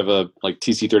I'm part of a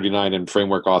TC39 and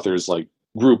framework authors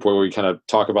group where we kind of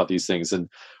talk about these things. And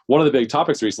one of the big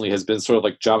topics recently has been sort of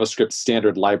like JavaScript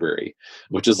standard library,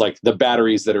 which is like the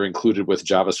batteries that are included with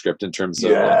JavaScript in terms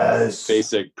of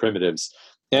basic primitives.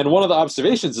 And one of the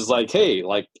observations is like, hey,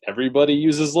 like everybody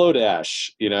uses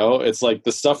Lodash, it's like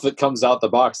the stuff that comes out the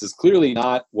box is clearly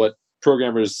not what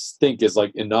programmers think is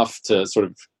like enough to sort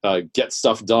of get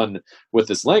stuff done with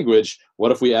this language.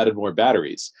 What if we added more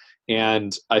batteries?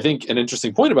 And I think an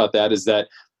interesting point about that is that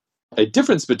a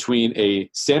difference between a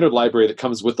standard library that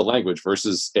comes with the language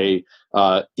versus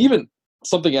even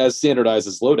something as standardized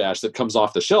as Lodash that comes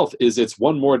off the shelf is it's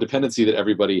one more dependency that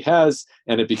everybody has,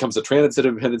 and it becomes a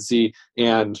transitive dependency.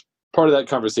 And part of that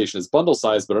conversation is bundle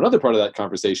size, but another part of that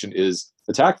conversation is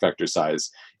attack vector size.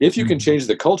 If you can change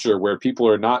the culture where people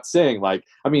are not saying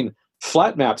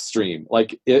flat map stream,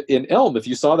 like in Elm, if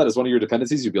you saw that as one of your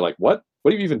dependencies, you'd be like, what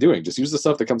are you even doing? Just use the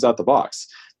stuff that comes out the box.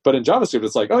 But in JavaScript,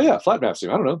 it's like, oh yeah, flat map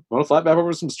stream. I don't know. I want to flat map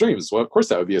over some streams. Well, of course,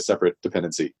 that would be a separate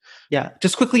dependency. Yeah,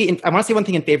 just quickly, I want to say one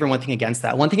thing in favor and one thing against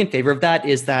that. One thing in favor of that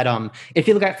is that if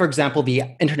you look at, for example, the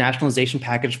internationalization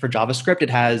package for JavaScript, it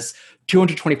has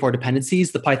 224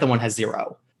 dependencies. The Python one has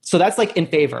 0. So that's like in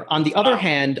favor. On the other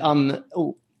hand,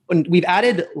 we've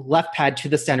added left pad to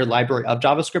the standard library of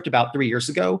JavaScript about 3 years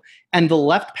ago, and the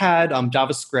left pad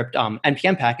JavaScript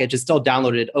NPM package is still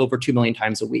downloaded over 2 million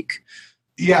times a week.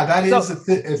 Yeah, that is a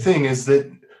thing, is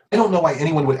that I don't know why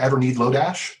anyone would ever need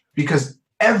Lodash, because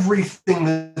everything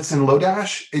that's in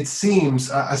Lodash, it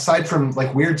seems, aside from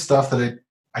like weird stuff that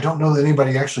I don't know that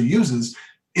anybody actually uses,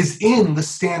 is in the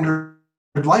standard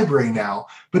library now,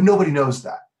 but nobody knows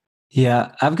that.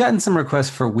 Yeah, I've gotten some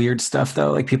requests for weird stuff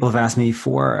though. Like people have asked me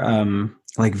for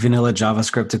like vanilla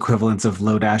JavaScript equivalents of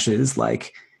Lodash's,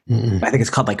 like I think it's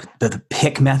called like the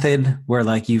pick method, where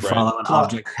like you follow an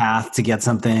object path to get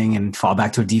something and fall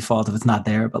back to a default if it's not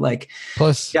there. But like,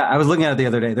 plus, yeah, I was looking at it the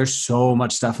other day. There's so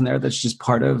much stuff in there that's just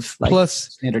part of like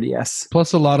standard ES.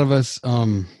 Plus, a lot of us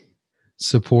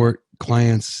support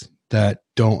clients that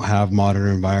don't have modern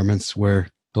environments where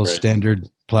those standard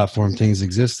platform things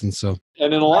exist,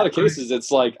 and in a lot of cases,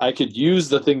 it's like I could use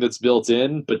the thing that's built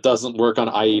in, but doesn't work on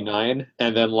IE9,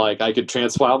 and then like I could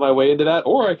transfile my way into that,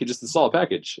 or I could just install a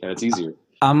package, and it's easier.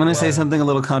 I'm going to say something a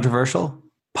little controversial.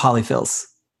 Polyfills.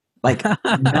 Like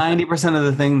 90% of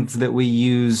the things that we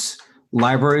use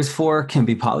libraries for can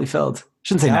be polyfilled.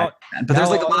 Shouldn't say that, but there's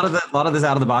like a lot of this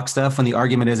out of the box stuff. When the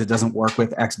argument is it doesn't work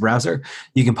with X browser,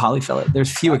 you can polyfill it.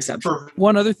 There's few exceptions.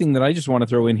 One other thing that I just want to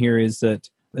throw in here is that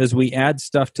as we add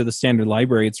stuff to the standard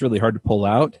library, it's really hard to pull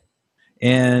out.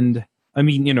 And I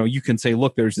mean, you can say,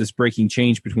 look, there's this breaking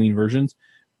change between versions,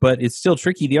 but it's still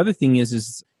tricky. The other thing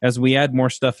is as we add more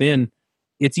stuff in,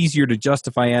 it's easier to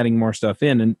justify adding more stuff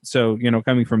in. And so,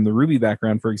 coming from the Ruby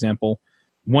background, for example,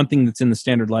 one thing that's in the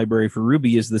standard library for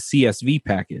Ruby is the CSV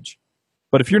package.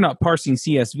 But if you're not parsing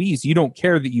CSVs, you don't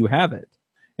care that you have it.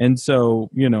 And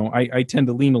so, I tend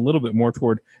to lean a little bit more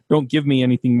toward don't give me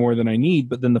anything more than I need.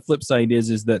 But then the flip side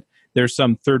is that there's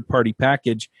some third-party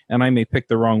package and I may pick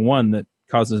the wrong one that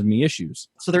causes me issues.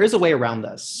 So there is a way around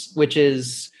this, which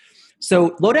is,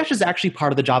 so Lodash is actually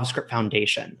part of the JavaScript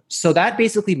Foundation. So that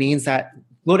basically means that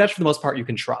Lodash, for the most part, you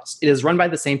can trust. It is run by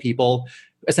the same people,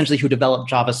 essentially, who develop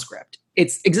JavaScript.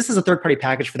 It exists as a third-party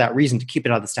package for that reason, to keep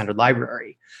it out of the standard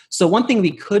library. So one thing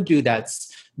we could do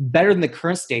that's better than the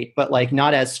current state, but like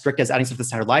not as strict as adding stuff to the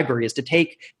standard library, is to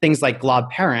take things like glob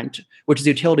parent, which is a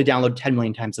utility download 10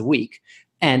 million times a week,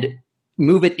 and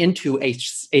move it into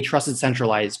a trusted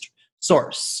centralized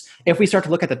source. If we start to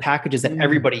look at the packages that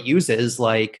everybody uses,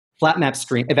 like flatmap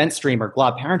stream, event stream, or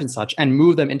glob parent and such, and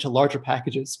move them into larger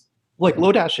packages like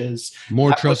Lodash is,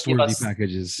 more trustworthy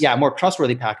packages. Yeah, more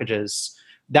trustworthy packages.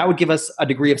 That would give us a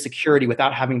degree of security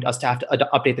without having us to have to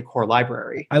update the core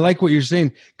library. I like what you're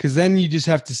saying, because then you just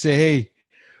have to say, hey,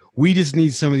 we just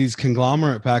need some of these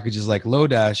conglomerate packages like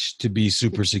Lodash to be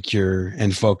super secure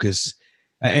and focus.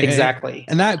 Exactly.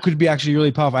 And that could be actually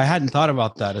really powerful. I hadn't thought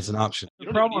about that as an option. The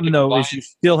problem, though, is you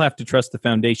still have to trust the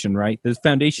foundation, right? The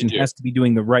foundation has to be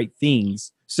doing the right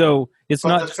things. So it's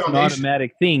not just an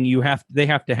automatic thing. They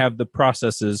have to have the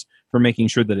processes for making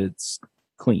sure that it's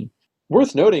clean.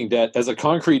 Worth noting that as a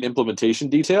concrete implementation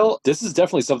detail, this is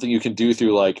definitely something you can do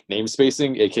through like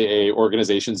namespacing, aka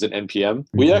organizations in NPM.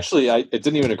 We actually, it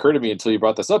didn't even occur to me until you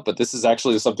brought this up, but this is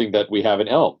actually something that we have in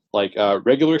Elm. Like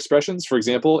regular expressions, for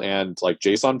example, and like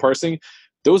JSON parsing,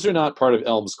 those are not part of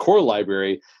Elm's core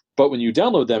library. But when you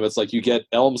download them, it's like you get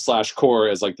Elm/core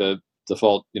as like the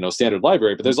default, standard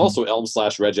library, but there's also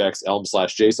Elm/regex,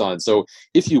 Elm/JSON. So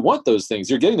if you want those things,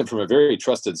 you're getting them from a very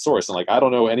trusted source. And like, I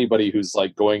don't know anybody who's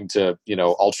like going to,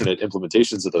 alternate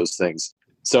implementations of those things.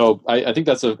 So I think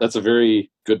that's a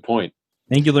very good point.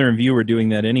 Angular and Vue are doing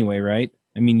that anyway, right?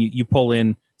 I mean, you pull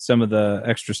in some of the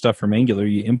extra stuff from Angular,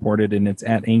 you import it, and it's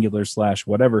at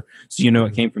Angular/whatever. So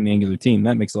it came from the Angular team.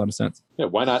 That makes a lot of sense. Yeah,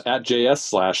 why not at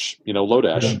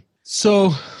JS/Lodash? Yeah.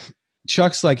 So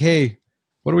Chuck's like, hey,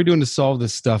 what are we doing to solve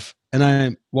this stuff?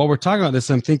 And while we're talking about this,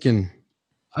 I'm thinking,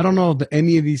 I don't know that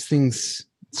any of these things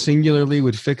singularly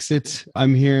would fix it.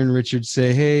 I'm hearing Richard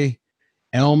say, hey,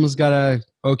 Elm's got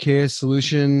a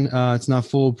solution. It's not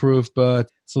foolproof,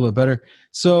 but it's a little better.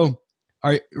 So,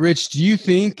 all right, Rich, do you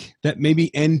think that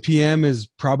maybe NPM is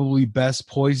probably best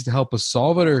poised to help us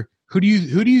solve it? Or who do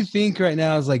you think right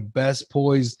now is like best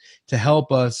poised to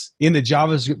help us in the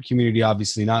JavaScript community?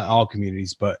 Obviously, not all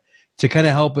communities, but to kind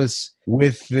of help us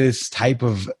with this type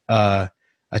of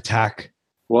attack?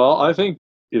 Well, I think,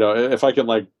 if I can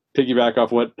like piggyback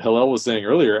off what Hillel was saying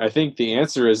earlier, I think the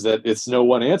answer is that it's no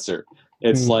one answer.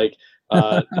 It's like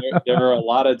There are a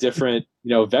lot of different,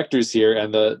 vectors here,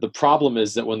 and the problem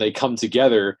is that when they come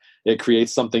together, it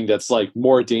creates something that's like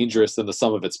more dangerous than the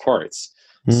sum of its parts.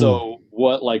 So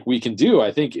what like we can do,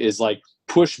 I think, is like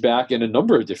push back in a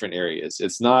number of different areas.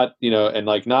 It's not, and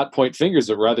like not point fingers,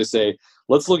 but rather say,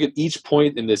 let's look at each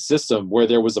point in this system where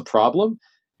there was a problem,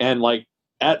 and like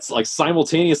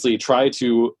simultaneously try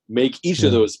to make each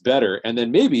of those better, and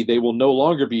then maybe they will no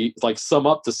longer be like sum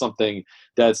up to something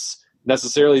that's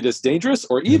necessarily this dangerous,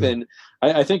 or even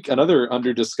I think another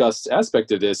under-discussed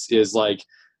aspect of this is like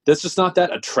that's just not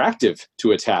that attractive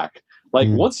to attack. Like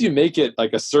once you make it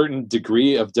like a certain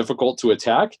degree of difficult to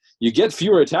attack, you get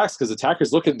fewer attacks because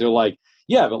attackers look at it and they're like,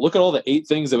 yeah, but look at all the 8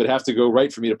 things that would have to go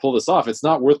right for me to pull this off. It's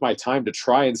not worth my time to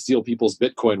try and steal people's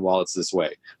Bitcoin wallets this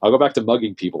way. I'll go back to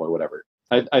mugging people or whatever.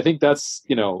 I think that's,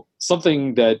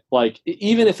 something that like,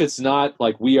 even if it's not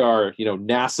like we are,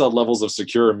 NASA levels of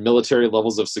secure, military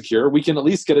levels of secure, we can at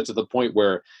least get it to the point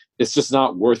where it's just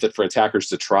not worth it for attackers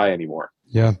to try anymore.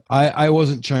 Yeah. I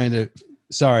wasn't trying to,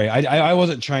 sorry. I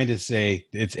wasn't trying to say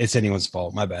it's anyone's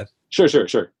fault. My bad. Sure.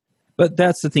 But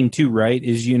that's the thing too, right?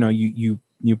 Is, you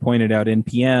pointed out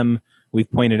NPM, we've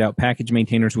pointed out package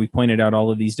maintainers, we've pointed out all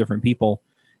of these different people.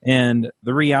 And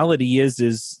the reality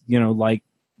is,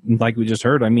 like we just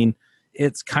heard, I mean,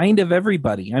 it's kind of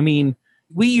everybody. I mean,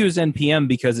 we use NPM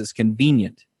because it's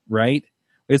convenient, right?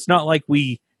 It's not like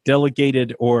we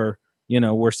delegated or,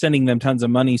 we're sending them tons of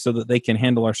money so that they can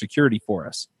handle our security for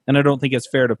us. And I don't think it's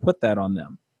fair to put that on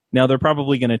them. Now, they're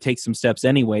probably going to take some steps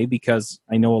anyway, because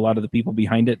I know a lot of the people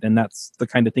behind it, and that's the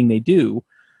kind of thing they do.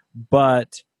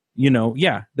 But,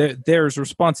 there's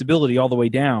responsibility all the way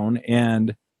down.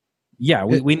 And yeah,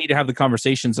 we need to have the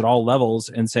conversations at all levels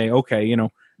and say, okay,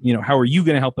 how are you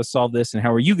going to help us solve this? And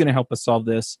how are you going to help us solve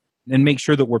this? And make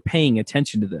sure that we're paying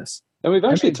attention to this. And we've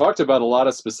actually talked about a lot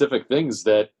of specific things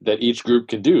that each group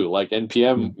can do. Like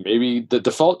NPM, maybe the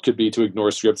default could be to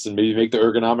ignore scripts and maybe make the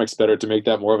ergonomics better to make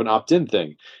that more of an opt-in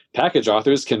thing. Package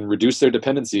authors can reduce their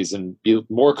dependencies and be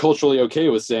more culturally okay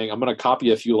with saying, I'm going to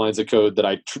copy a few lines of code that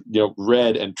I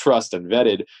read and trust and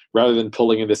vetted, rather than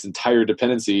pulling in this entire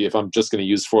dependency if I'm just going to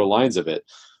use 4 lines of it.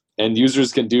 And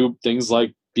users can do things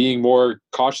like being more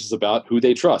cautious about who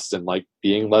they trust and like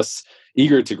being less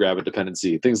eager to grab a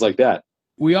dependency, things like that.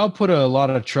 We all put a lot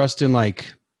of trust in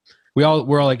we're all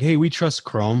like, hey, we trust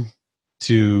Chrome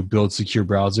to build secure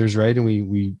browsers, right? And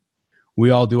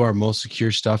we all do our most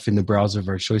secure stuff in the browser of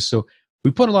our choice. So we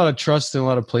put a lot of trust in a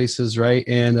lot of places, right?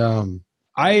 And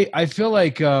I feel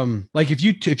like if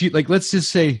you like, let's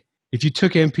just say if you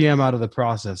took NPM out of the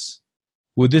process,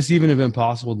 would this even have been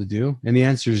possible to do? And the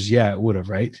answer is yeah, it would have,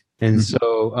 right? And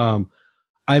so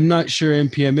I'm not sure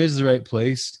NPM is the right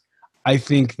place. I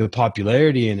think the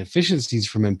popularity and efficiencies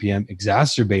from NPM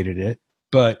exacerbated it.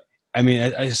 But I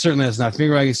mean, I certainly that's not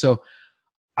finger wagging. So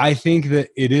I think that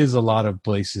it is a lot of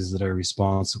places that are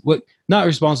not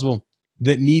responsible,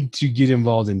 that need to get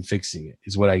involved in fixing it,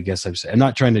 is what I guess I'm saying. I'm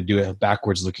not trying to do a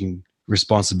backwards looking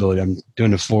responsibility. I'm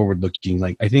doing a forward looking.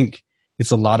 Like, I think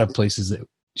it's a lot of places that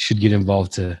should get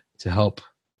involved to help.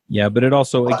 Yeah, but it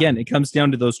also, again, it comes down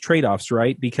to those trade-offs,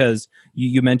 right? Because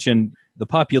you mentioned the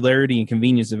popularity and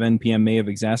convenience of NPM may have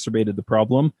exacerbated the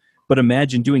problem, but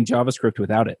imagine doing JavaScript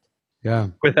without it. Yeah.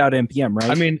 Without NPM, right?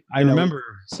 I mean, I remember.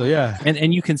 So yeah.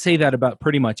 And you can say that about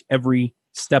pretty much every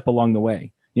step along the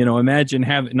way. Imagine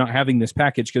not having this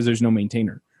package because there's no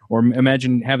maintainer. Or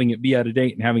imagine having it be out of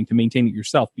date and having to maintain it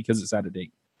yourself because it's out of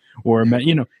date. Or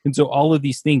and so all of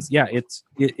these things, yeah,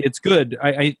 it's good.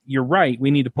 You're right. We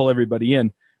need to pull everybody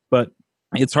in, but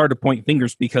it's hard to point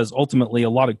fingers because ultimately a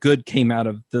lot of good came out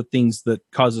of the things that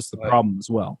caused us the problem as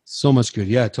well. So much good.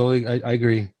 Yeah, totally. I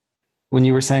agree. When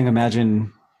you were saying,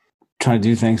 imagine trying to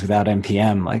do things without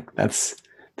NPM, like that's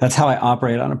how I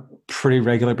operate on a pretty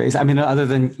regular basis. I mean, other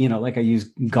than, like I use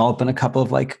Gulp and a couple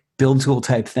of like build tool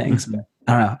type things, but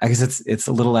I don't know. I guess it's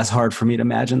a little less hard for me to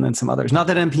imagine than some others. Not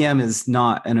that NPM is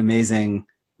not an amazing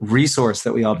resource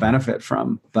that we all benefit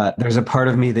from, but there's a part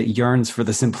of me that yearns for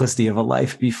the simplicity of a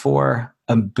life before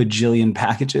a bajillion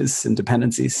packages and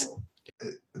dependencies.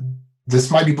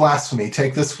 This might be blasphemy.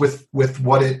 Take this with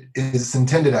what it is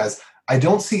intended as. I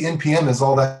don't see NPM as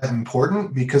all that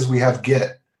important because we have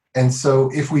Git. And so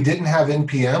if we didn't have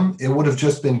NPM, it would have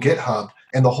just been GitHub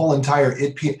and the whole entire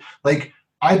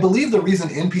I believe the reason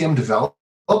NPM developed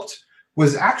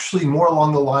was actually more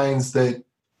along the lines that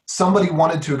somebody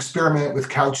wanted to experiment with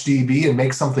CouchDB and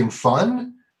make something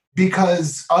fun,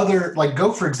 because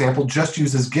Go, for example, just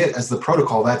uses Git as the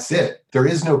protocol. That's it. There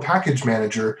is no package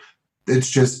manager. It's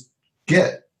just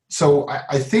Git. So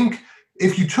I think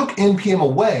if you took NPM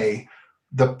away,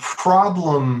 the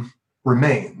problem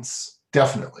remains,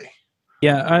 definitely.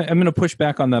 Yeah, I'm going to push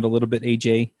back on that a little bit,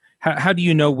 AJ. How do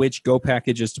you know which Go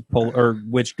packages to pull or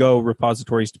which Go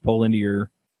repositories to pull into your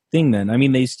thing then? I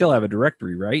mean, they still have a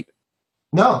directory, right?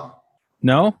 No,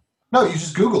 No? no, you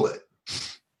just Google it.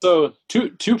 So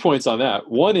two points on that.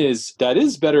 One is that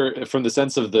is better from the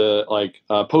sense of the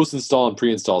post install and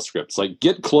pre-install scripts. Like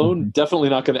git clone, definitely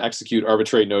not going to execute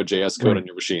arbitrary Node.js code on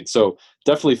your machine. So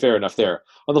definitely fair enough there.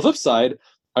 On the flip side,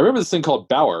 I remember this thing called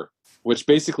Bower, which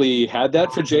basically had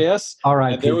that for JS. All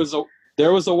right. And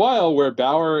there was a while where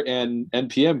Bower and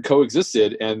NPM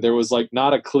coexisted, and there was like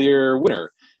not a clear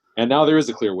winner. And now there is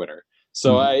a clear winner.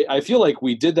 So I feel like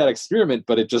we did that experiment,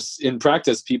 but it just in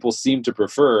practice people seem to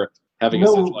prefer having a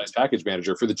centralized package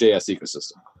manager for the JS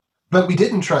ecosystem. But we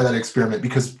didn't try that experiment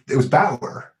because it was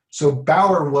Bower. So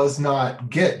Bower was not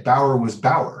Git. Bower was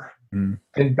Bower.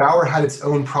 And Bower had its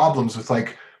own problems with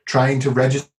like trying to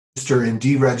register and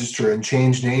deregister and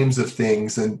change names of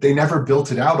things. And they never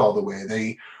built it out all the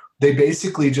way. They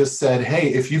basically just said, hey,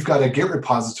 if you've got a Git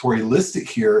repository, list it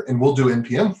here and we'll do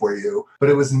NPM for you. But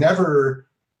it was never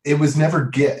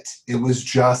Git. It was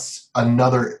just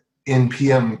another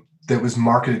NPM that was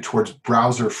marketed towards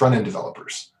browser front-end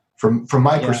developers. From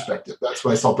my perspective, that's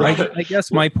what I saw. I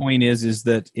guess my point is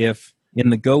that if in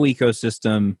the Go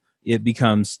ecosystem, it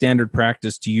becomes standard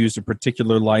practice to use a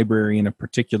particular library in a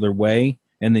particular way,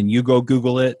 and then you go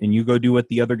Google it and you go do what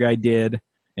the other guy did,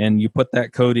 and you put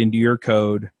that code into your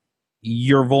code,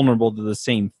 you're vulnerable to the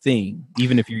same thing,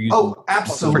 even if you're using... Oh,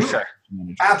 absolutely.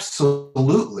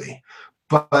 Absolutely.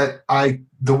 But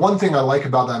the one thing I like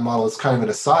about that model, is kind of an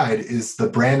aside, is the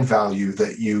brand value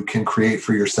that you can create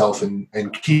for yourself and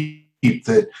keep,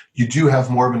 that you do have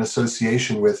more of an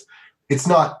association with. It's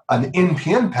not an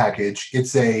NPM package,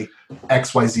 it's a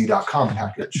xyz.com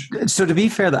package. So to be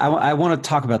fair, I want to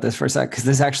talk about this for a sec, because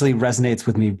this actually resonates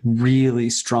with me really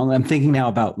strongly. I'm thinking now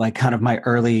about like kind of my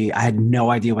early, I had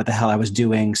no idea what the hell I was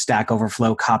doing, Stack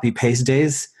Overflow, copy paste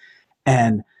days.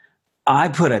 And I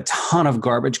put a ton of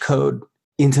garbage code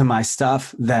into my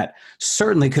stuff that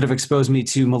certainly could have exposed me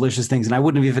to malicious things, and I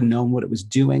wouldn't have even known what it was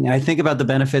doing. And I think about the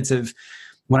benefits of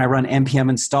when I run npm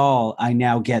install, I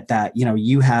now get that,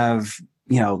 you have,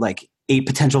 like 8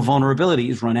 potential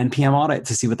vulnerabilities, run npm audit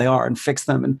to see what they are and fix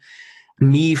them. And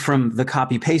me from the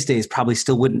copy paste days probably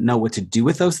still wouldn't know what to do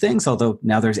with those things, although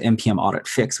now there's npm audit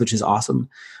fix, which is awesome.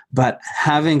 But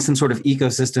having some sort of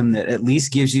ecosystem that at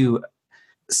least gives you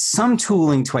some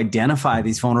tooling to identify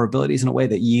these vulnerabilities in a way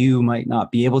that you might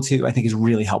not be able to, I think is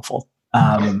really helpful.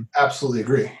 I absolutely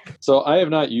agree. So I have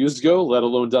not used Go, let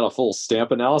alone done a full stamp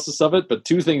analysis of it, but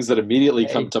 2 things that immediately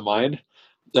come to mind,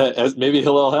 as maybe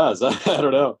Hillel has, I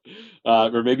don't know,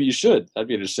 or maybe you should. That'd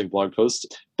be an interesting blog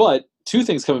post. But 2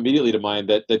 things come immediately to mind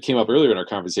that came up earlier in our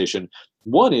conversation.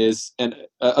 One is, and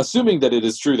assuming that it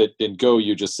is true that in Go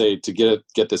you just say to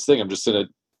get this thing, I'm just going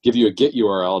to give you a Git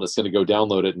URL and it's going to go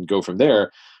download it and go from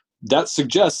there. That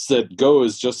suggests that Go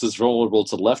is just as vulnerable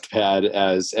to left pad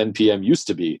as NPM used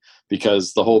to be,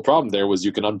 because the whole problem there was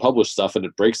you can unpublish stuff and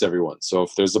it breaks everyone. So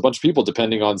if there's a bunch of people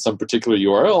depending on some particular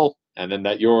URL, and then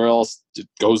that URL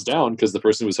goes down because the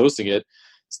person who's hosting it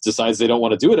decides they don't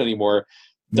want to do it anymore,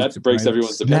 that breaks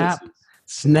everyone's dependencies.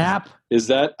 Snap. Is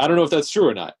that? I don't know if that's true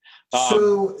or not.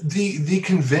 So the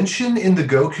convention in the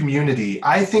Go community,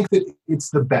 I think that it's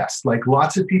the best. Like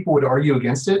lots of people would argue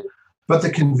against it, but the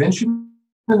convention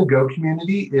in the Go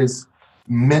community is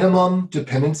minimum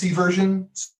dependency version.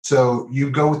 So you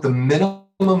go with the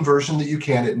minimum version that you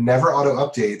can. It never auto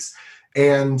updates.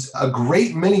 And a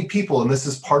great many people, and this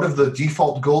is part of the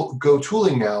default Go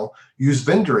tooling now, use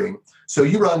vendoring. So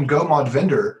you run go mod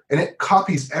vendor and it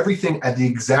copies everything at the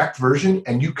exact version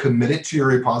and you commit it to your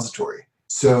repository.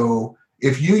 So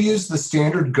if you use the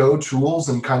standard Go tools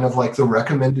and kind of like the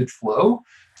recommended flow,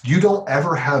 you don't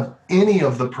ever have any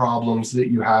of the problems that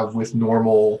you have with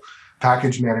normal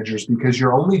package managers, because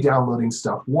you're only downloading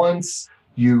stuff once.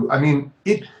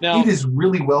 It is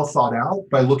really well thought out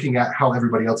by looking at how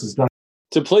everybody else has done.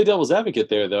 To play devil's advocate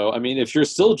there, though, if you're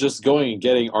still just going and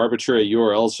getting arbitrary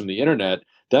URLs from the internet,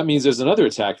 that means there's another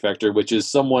attack vector, which is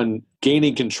someone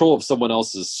gaining control of someone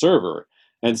else's server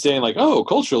and saying like, oh,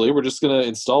 culturally, we're just going to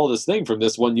install this thing from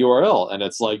this one URL. And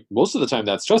it's like, most of the time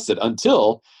that's trusted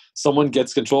until someone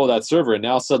gets control of that server. And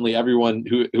now suddenly everyone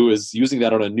who is using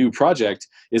that on a new project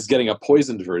is getting a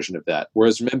poisoned version of that.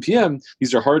 Whereas from NPM,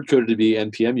 these are hard-coded to be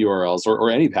NPM URLs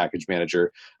or any package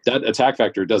manager. That attack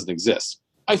vector doesn't exist,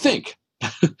 I think.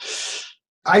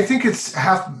 I think it's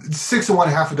 6 of one,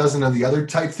 half a dozen of the other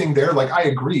type thing there. Like, I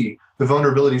agree, the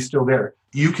vulnerability is still there.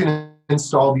 You can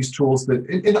install these tools that,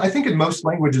 and I think in most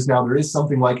languages now, there is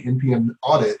something like NPM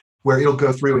audit where it'll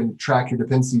go through and track your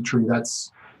dependency tree.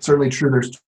 That's certainly true.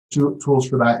 There's tools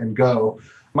for that and go.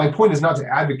 My point is not to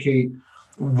advocate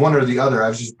one or the other. I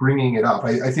was just bringing it up.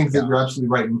 I think that you're absolutely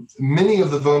right. Many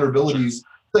of the vulnerabilities,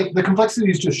 like the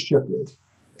complexity is just shifted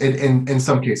in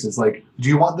some cases. Like, do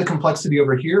you want the complexity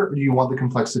over here or do you want the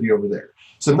complexity over there?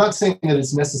 So I'm not saying that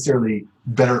it's necessarily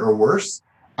better or worse.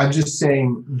 I'm just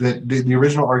saying that the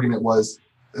original argument was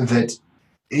that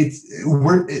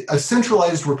a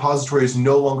centralized repository is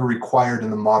no longer required in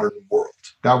the modern world.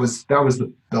 That was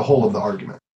the whole of the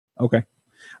argument. Okay.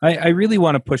 I really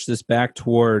want to push this back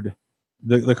toward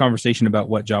the conversation about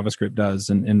what JavaScript does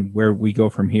and where we go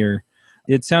from here.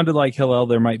 It sounded like, Hillel,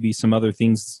 there might be some other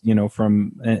things,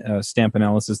 from stamp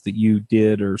analysis that you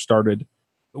did or started.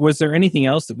 Was there anything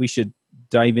else that we should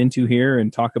dive into here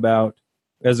and talk about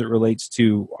as it relates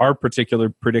to our particular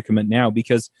predicament now?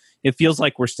 Because it feels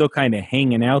like we're still kind of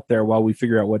hanging out there while we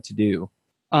figure out what to do.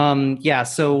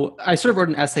 So I sort of wrote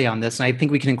an essay on this, and I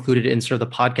think we can include it in sort of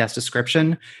the podcast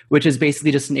description, which is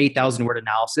basically just an 8,000 word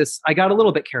analysis. I got a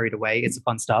little bit carried away. It's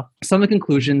fun stuff. Some of the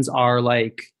conclusions are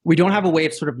like, we don't have a way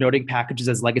of sort of noting packages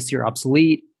as legacy or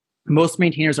obsolete. Most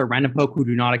maintainers are random folk who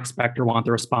do not expect or want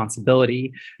the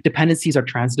responsibility. Dependencies are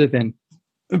transitive in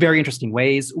very interesting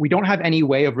ways. We don't have any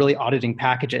way of really auditing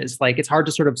packages. Like, it's hard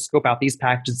to sort of scope out these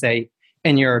packages, say,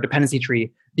 in your dependency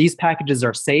tree, these packages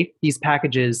are safe. These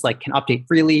packages can update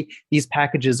freely. These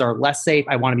packages are less safe.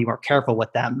 I want to be more careful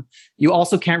with them. You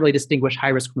also can't really distinguish high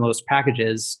risk from low risk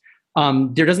packages.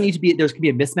 There could be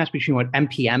a mismatch between what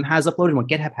NPM has uploaded and what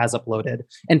GitHub has uploaded.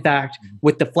 In fact,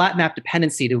 with the flat map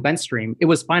dependency to event stream, it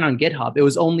was fine on GitHub. It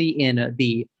was only in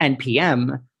the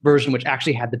NPM version, which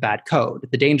actually had the bad code,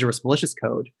 the dangerous malicious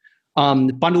code.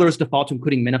 Bundlers default to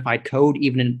including minified code,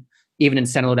 even in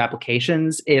standalone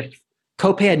applications. If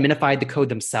Copay had minified the code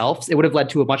themselves, it would have led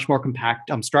to a much more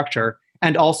compact structure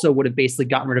and also would have basically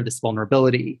gotten rid of this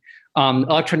vulnerability.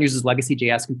 Electron uses legacy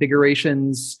JS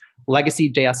configurations.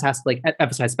 Legacy JS has to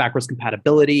emphasize backwards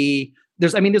compatibility.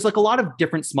 There's a lot of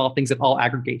different small things that all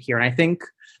aggregate here. And I think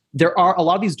there are a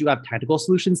lot of these do have technical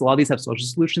solutions. A lot of these have social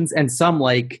solutions, and some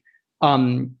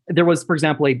there was, for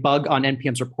example, a bug on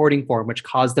NPM's reporting form, which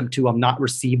caused them to not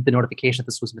receive the notification that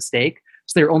this was a mistake.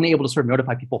 So they were only able to sort of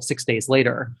notify people 6 days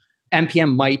later.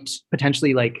 NPM might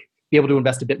potentially be able to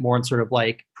invest a bit more in sort of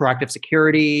proactive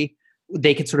security.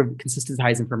 They could sort of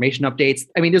consistentize information updates.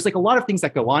 There's a lot of things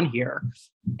that go on here,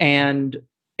 and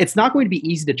it's not going to be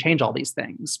easy to change all these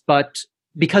things, but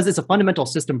because it's a fundamental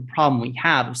system problem we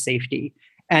have of safety,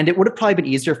 and it would have probably been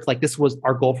easier if this was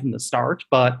our goal from the start,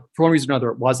 but for one reason or another,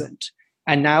 it wasn't.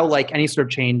 And now any sort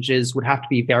of changes would have to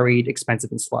be varied,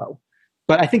 expensive, and slow.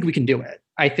 But I think we can do it.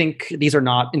 I think these are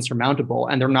not insurmountable,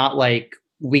 and they're not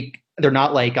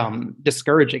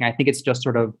discouraging. I think it's just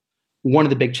sort of one of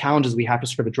the big challenges we have to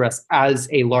sort of address as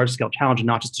a large scale challenge and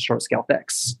not just a short scale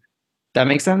fix. That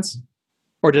makes sense?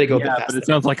 Or did I go a bit fast? But it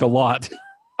sounds like a lot.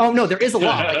 Oh no, there is a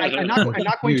lot. I'm not going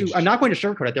to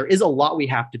sugarcoat it. There is a lot we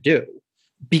have to do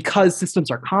because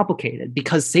systems are complicated,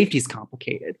 because safety is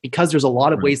complicated, because there's a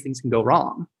lot of ways things can go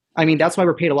wrong. That's why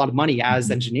we're paid a lot of money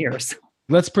as engineers.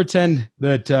 Let's pretend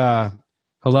that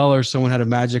Hillel or someone had a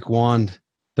magic wand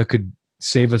that could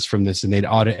save us from this and they'd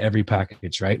audit every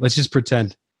package, right? Let's just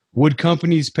pretend. Would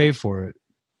companies pay for it?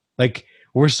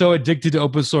 We're so addicted to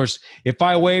open source. If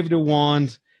I waved a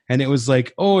wand and it was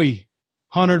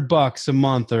 $100 a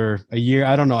month or a year,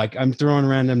 I don't know, I'm throwing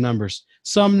random numbers,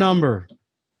 some number,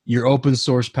 your open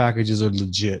source packages are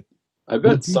legit. I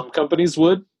bet some companies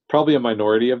would, probably a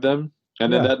minority of them.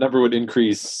 And then that number would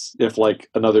increase if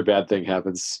another bad thing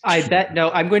happens. I bet no.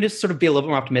 I'm going to sort of be a little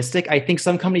more optimistic. I think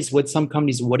some companies would, some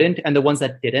companies wouldn't. And the ones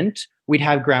that didn't, we'd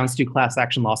have grounds to do class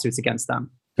action lawsuits against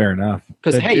them. Fair enough.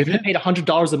 Because hey, if you paid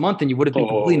 $100 a month, then you would have been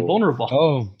completely invulnerable.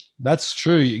 Oh, that's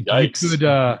true. You could.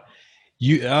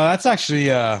 That's actually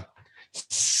a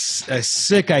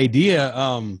sick idea.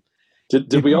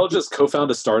 Did we all just co-found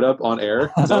a startup on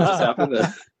air? Is that what just happened?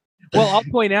 Well, I'll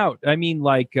point out.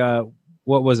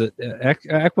 What was it?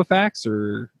 Equifax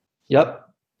or? Yep.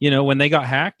 When they got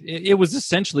hacked, it was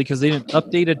essentially because they didn't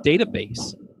update a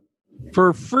database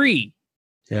for free,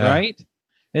 right?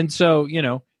 And so,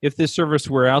 if this service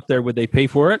were out there, would they pay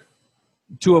for it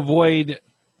to avoid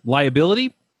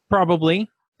liability? Probably.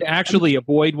 To actually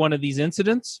avoid one of these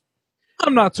incidents?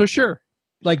 I'm not so sure.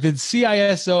 The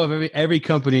CISO of every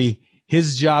company,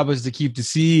 his job was to keep the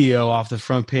CEO off the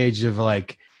front page of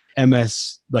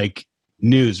MS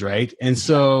news, right? And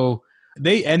so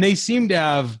they seem to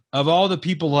have, of all the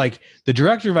people, the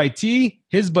director of IT,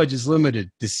 his budget's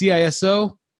limited. The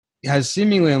CISO has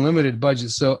seemingly unlimited budget.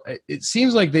 So it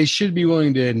seems like they should be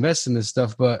willing to invest in this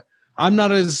stuff, but I'm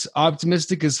not as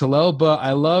optimistic as Hillel, but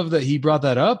I love that he brought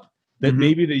that up, that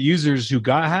maybe the users who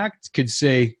got hacked could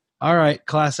say, all right,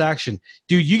 class action.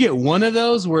 Dude, you get one of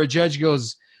those where a judge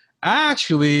goes,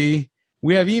 actually,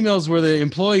 we have emails where the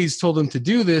employees told them to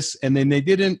do this and then they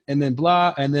didn't, and then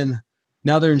blah, and then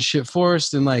now they're in shit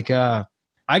forest. And like, I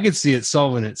could see it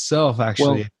solving itself,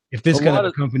 actually, if this kind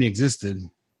of company existed.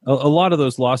 A lot of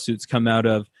those lawsuits come out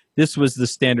of, this was the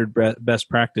standard best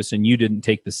practice and you didn't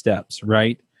take the steps,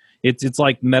 right? It's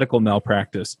like medical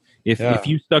malpractice. If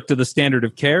you stuck to the standard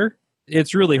of care,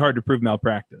 it's really hard to prove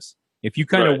malpractice. If you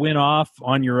kind of went off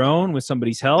on your own with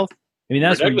somebody's health, I mean,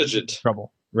 that's where you get in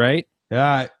trouble, right?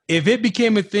 Yeah. If it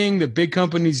became a thing that big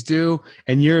companies do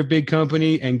and you're a big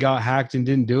company and got hacked and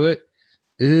didn't do it,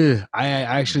 I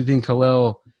actually think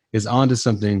Hillel is onto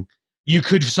something. You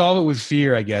could solve it with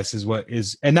fear, I guess,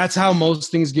 and that's how most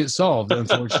things get solved,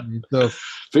 unfortunately. So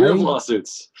fear of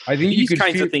lawsuits. I think these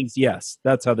kinds of things, yes,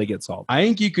 that's how they get solved. I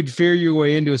think you could fear your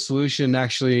way into a solution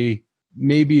actually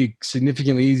maybe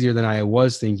significantly easier than I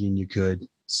was thinking you could.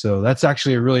 So that's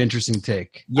actually a really interesting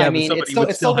take. Yeah, but somebody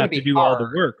would still have to do all the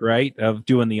work, right? Of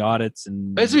doing the audits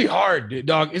and it's gonna be hard,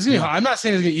 dog. It's gonna be hard. I'm not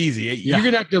saying it's gonna be easy. You're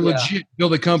gonna have to legit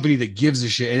build a company that gives a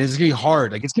shit, and it's gonna be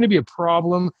hard. Like it's gonna be a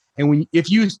problem. And if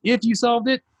you solved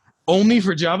it only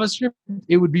for JavaScript,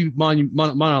 it would be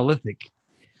monolithic.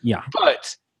 Yeah.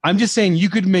 But I'm just saying you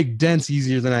could make dents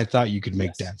easier than I thought you could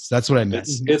make dents. That's what I meant.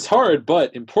 It's hard,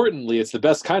 but importantly, it's the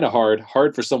best kind of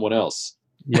hard for someone else.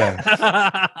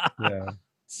 Yeah. Yeah.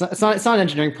 It's not an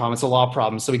engineering problem. It's a law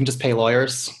problem. So we can just pay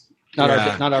lawyers. Not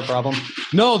our problem.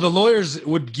 No, the lawyers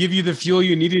would give you the fuel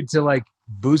you needed to like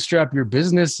bootstrap your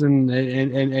business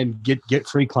and get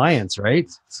free clients, right?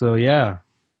 So yeah.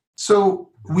 So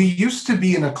we used to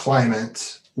be in a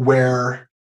climate where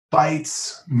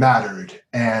bytes mattered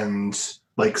and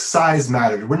like size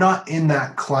mattered. We're not in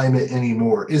that climate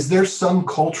anymore. Is there some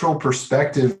cultural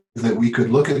perspective that we could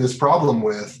look at this problem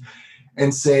with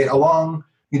and say along,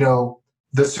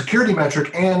 the security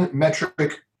metric and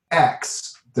metric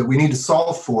X that we need to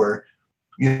solve for,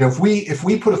 if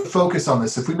we put a focus on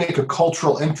this, if we make a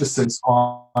cultural emphasis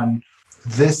on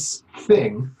this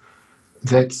thing,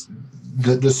 that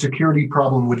the security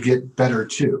problem would get better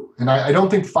too. And I don't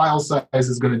think file size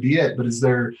is going to be it, but is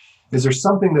there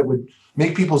something that would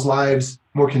make people's lives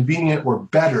more convenient or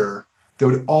better that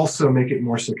would also make it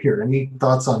more secure? Any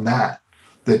thoughts on that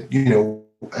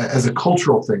as a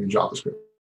cultural thing in JavaScript?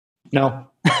 No.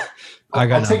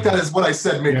 I'll take that as what I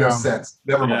said made no sense.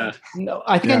 Never mind. No,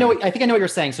 I think I know what you're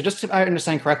saying. So just if I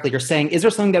understand correctly, you're saying, is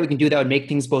there something that we can do that would make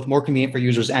things both more convenient for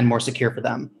users and more secure for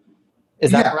them?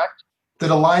 Is that correct? That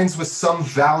aligns with some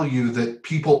value that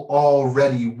people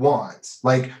already want.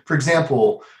 Like, for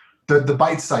example, the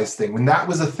byte size thing. When that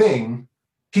was a thing,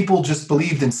 people just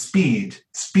believed in speed.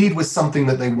 Speed was something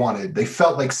that they wanted. They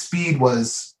felt like speed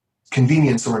was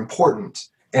convenience or important.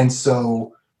 And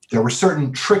so there were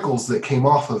certain trickles that came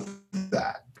off of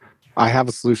that. I have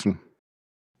a solution.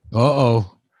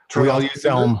 Uh-oh. We all use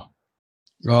Elm.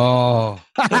 Oh.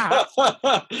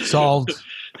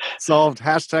 Solved.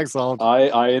 Hashtag solved.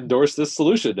 I endorse this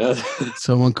solution.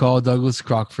 Someone call Douglas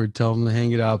Crockford. Tell him to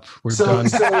hang it up. We're done.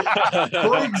 So,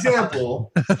 for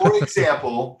example,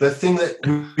 the thing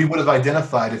that we would have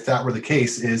identified if that were the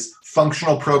case is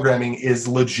functional programming is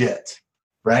legit,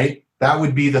 right? That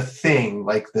would be the thing,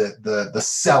 like the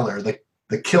seller,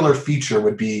 the killer feature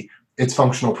would be it's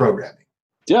functional programming.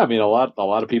 Yeah, I mean, a lot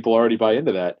of people already buy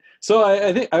into that. So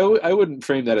I think I wouldn't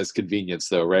frame that as convenience,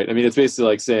 though, right? I mean, it's basically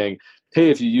like saying, hey,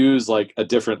 if you use like a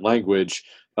different language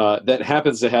that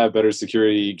happens to have better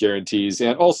security guarantees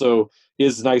and also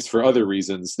is nice for other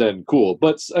reasons, then cool.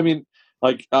 But I mean,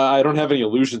 like I don't have any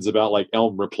illusions about like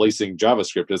Elm replacing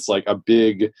JavaScript. It's like a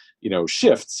big,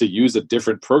 shift to use a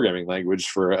different programming language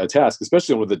for a task,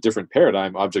 especially with a different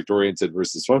paradigm, object-oriented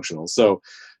versus functional. So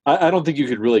I don't think you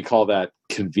could really call that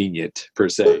convenient per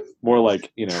se. More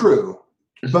like, True.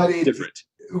 But different.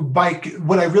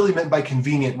 What I really meant by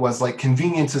convenient was like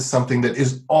convenience is something that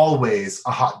is always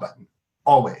a hot button.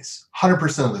 Always.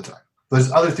 100% of the time.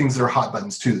 There's other things that are hot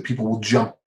buttons too that people will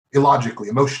jump illogically,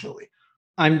 emotionally.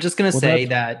 I'm just going to say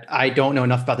that I don't know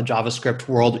enough about the JavaScript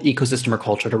world, ecosystem, or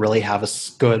culture to really have a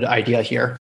good idea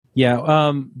here.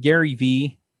 Yeah. Gary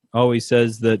V always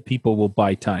says that people will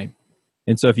buy time.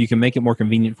 And so if you can make it more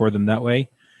convenient for them that way,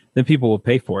 then people will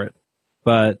pay for it.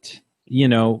 But,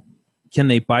 can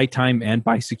they buy time and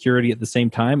buy security at the same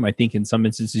time? I think in some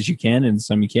instances you can and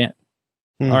some you can't.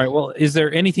 All right. Well, is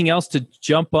there anything else to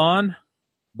jump on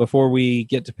before we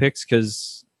get to picks?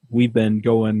 Because we've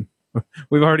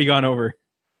already gone over.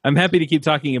 I'm happy to keep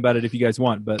talking about it if you guys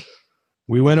want, but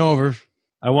we went over.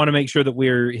 I want to make sure that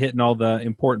we're hitting all the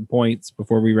important points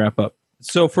before we wrap up.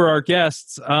 So for our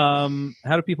guests, how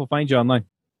do people find you online?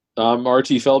 I'm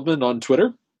RT Feldman on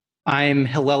Twitter. I'm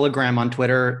Hillelogram on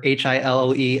Twitter,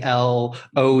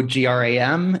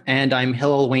 HILLELOGRAM, and I'm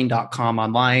hillelwayne.com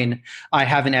online. I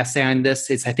have an essay on this.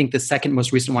 It's, I think, the second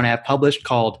most recent one I have published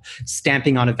called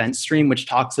Stamping on Event Stream, which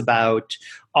talks about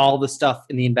all the stuff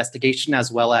in the investigation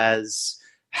as well as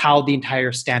how the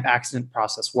entire stamp accident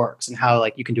process works and how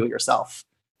like you can do it yourself.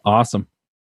 Awesome.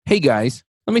 Hey guys,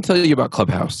 let me tell you about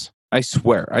Clubhouse. I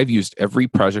swear, I've used every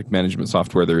project management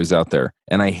software there is out there,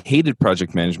 and I hated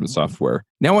project management software.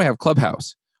 Now I have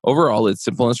Clubhouse. Overall, it's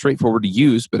simple and straightforward to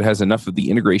use, but has enough of the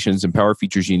integrations and power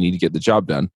features you need to get the job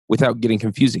done without getting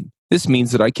confusing. This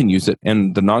means that I can use it,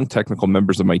 and the non-technical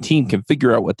members of my team can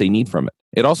figure out what they need from it.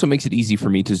 It also makes it easy for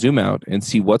me to zoom out and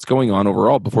see what's going on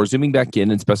overall before zooming back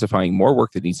in and specifying more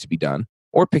work that needs to be done,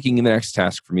 or picking the next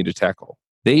task for me to tackle.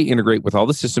 They integrate with all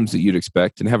the systems that you'd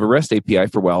expect and have a REST API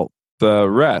for, well, the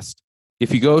rest.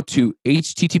 If you go to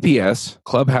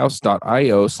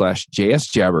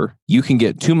https://clubhouse.io/JSJabber, you can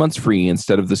get 2 months free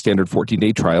instead of the standard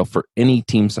 14-day trial for any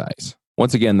team size.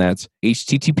 Once again, that's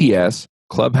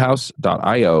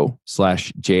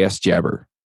https://clubhouse.io/JSJabber.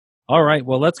 All right.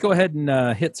 Well, let's go ahead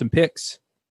and hit some picks.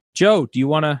 Joe, do you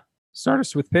want to start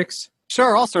us with picks?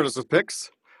 Sure, I'll start us with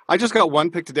picks. I just got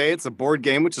one pick today. It's a board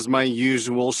game, which is my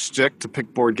usual shtick to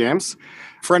pick board games.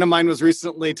 A friend of mine was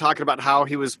recently talking about how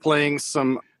he was playing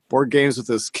some board games with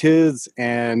his kids,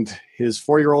 and his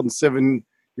 4-year-old and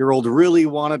 7-year-old really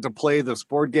wanted to play this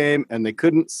board game, and they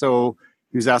couldn't. So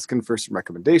he was asking for some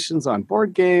recommendations on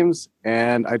board games,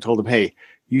 and I told him, hey,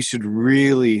 you should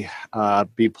really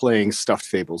be playing Stuffed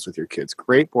Fables with your kids.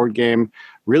 Great board game,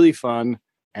 really fun.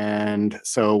 And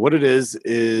so what it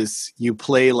is you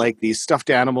play like these stuffed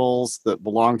animals that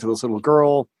belong to this little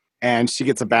girl, and she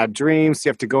gets a bad dream, so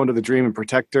you have to go into the dream and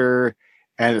protect her.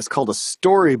 And it's called a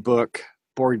storybook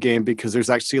board game because there's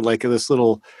actually like this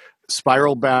little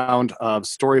spiral bound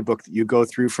storybook that you go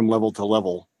through from level to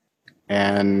level.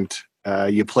 And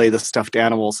you play the stuffed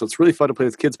animals. So it's really fun to play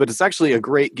with kids, but it's actually a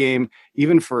great game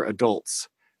even for adults.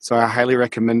 So I highly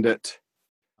recommend it.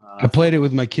 I played it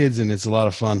with my kids, and it's a lot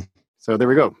of fun. So there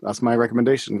we go. That's my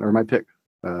recommendation or my pick.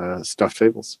 Stuffed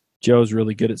Fables. Joe's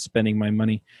really good at spending my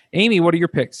money. Amy, what are your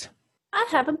picks? I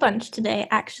have a bunch today,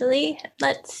 actually.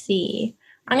 Let's see.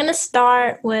 I'm going to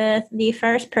start with the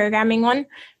first programming one.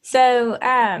 So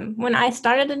when I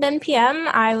started at NPM,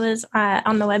 I was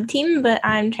on the web team, but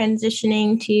I'm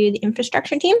transitioning to the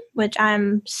infrastructure team, which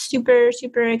I'm super,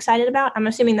 super excited about. I'm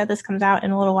assuming that this comes out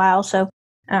in a little while, so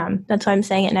that's why I'm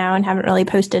saying it now and haven't really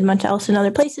posted much else in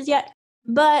other places yet.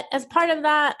 But as part of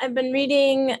that, I've been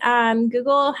reading,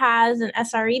 Google has an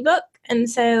SRE book, and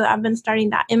so I've been starting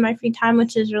that in my free time,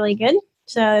 which is really good.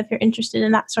 So if you're interested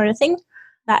in that sort of thing,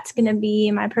 that's going to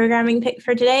be my programming pick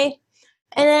for today.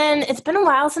 And then it's been a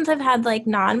while since I've had like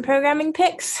non-programming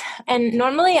picks. And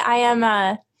normally I am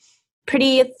a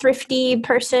pretty thrifty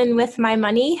person with my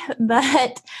money,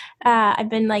 but I've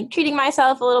been like treating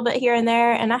myself a little bit here and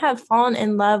there. And I have fallen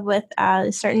in love with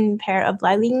a certain pair of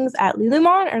leggings at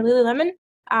Lululemon.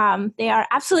 They are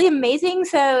absolutely amazing.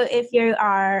 So if you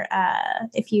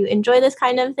enjoy this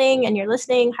kind of thing and you're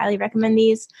listening, highly recommend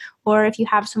these. Or if you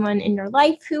have someone in your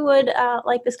life who would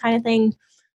like this kind of thing,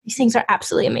 these things are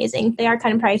absolutely amazing. They are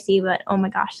kind of pricey, but oh my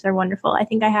gosh, they're wonderful. I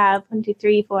think I have 1, 2,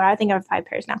 3, 4. I think I have 5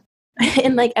 pairs now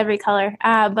in like every color.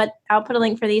 But I'll put a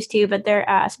link for these too. But they're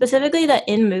specifically the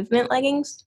in movement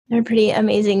leggings. They're pretty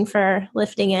amazing for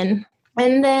lifting in.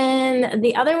 And then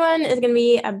the other one is going to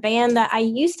be a band that I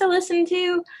used to listen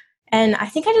to, and I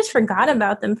think I just forgot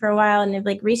about them for a while, and I've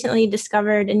like recently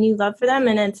discovered a new love for them,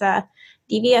 and it's a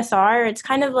DVSR. It's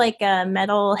kind of like a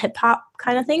metal hip hop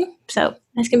kind of thing. So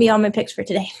that's going to be all my picks for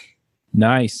today.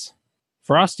 Nice.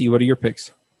 Frosty, what are your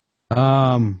picks?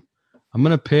 I'm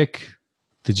going to pick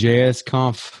the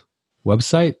JSConf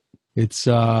website. It's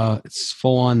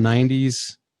full on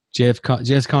 90s.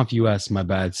 JSConf US, my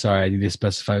bad. Sorry, I need to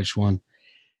specify which one.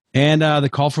 And the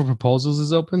call for proposals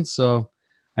is open. So,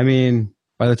 I mean,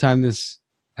 by the time this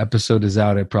episode is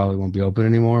out, it probably won't be open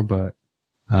anymore, but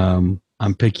I'm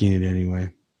picking it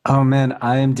anyway. Oh, man,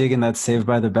 I am digging that Saved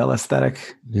by the Bell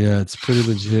aesthetic. Yeah, it's pretty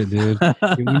legit, dude.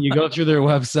 When you go through their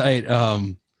website,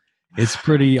 it's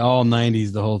pretty all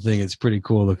 90s, the whole thing. It's pretty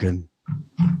cool looking.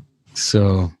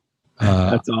 So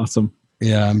that's awesome.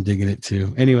 Yeah, I'm digging it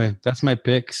too. Anyway, that's my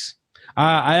picks.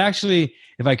 I actually,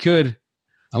 if I could,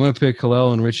 I'm going to pick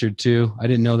Hillel and Richard too. I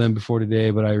didn't know them before today,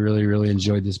 but I really, really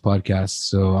enjoyed this podcast.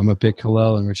 So I'm going to pick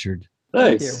Hillel and Richard.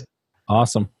 Nice.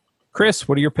 Awesome. Chris,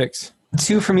 what are your picks?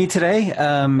 2 for me today.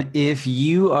 If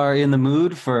you are in the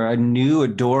mood for a new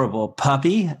adorable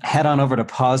puppy, head on over to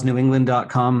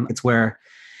pawsnewengland.com. It's where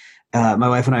My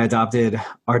wife and I adopted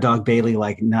our dog Bailey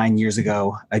like 9 years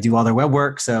ago. I do all their web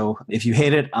work, so if you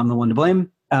hate it, I'm the one to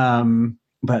blame.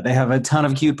 But they have a ton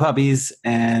of cute puppies,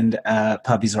 and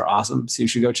puppies are awesome, so you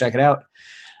should go check it out.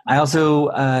 I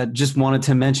also just wanted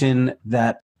to mention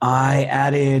that I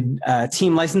added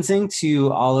team licensing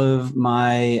to all of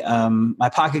my my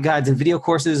pocket guides and video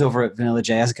courses over at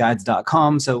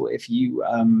vanillajsguides.com. So if you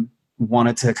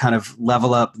wanted to kind of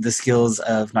level up the skills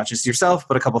of not just yourself,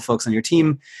 but a couple folks on your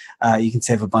team, you can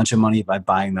save a bunch of money by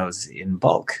buying those in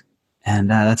bulk.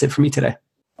 And that's it for me today.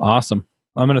 Awesome.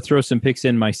 I'm going to throw some picks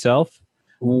in myself.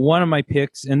 One of my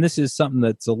picks, and this is something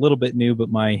that's a little bit new, but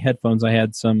my headphones, I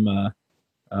had some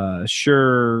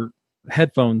Shure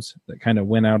headphones that kind of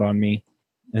went out on me.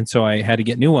 And so I had to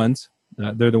get new ones.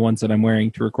 They're the ones that I'm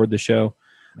wearing to record the show.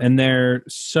 And they're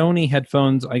Sony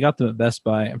headphones. I got them at Best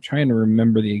Buy. I'm trying to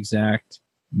remember the exact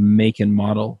make and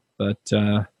model, but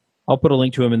I'll put a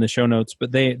link to them in the show notes.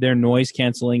 But they're noise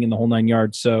canceling in the whole 9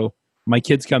 yards. So my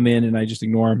kids come in and I just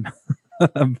ignore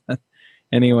them. But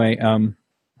anyway,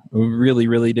 really,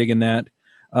 really digging that.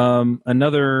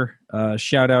 Another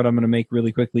shout out I'm going to make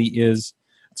really quickly is,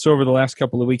 so over the last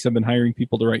couple of weeks, I've been hiring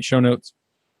people to write show notes.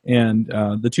 And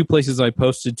the two places I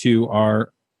posted to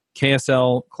are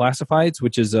KSL Classifieds,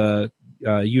 which is a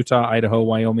Utah, Idaho,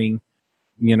 Wyoming,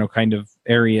 kind of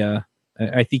area.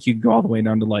 I think you can go all the way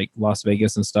down to like Las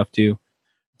Vegas and stuff too,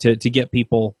 to get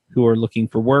people who are looking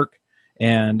for work.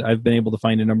 And I've been able to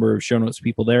find a number of show notes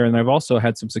people there. And I've also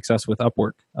had some success with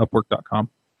Upwork.com.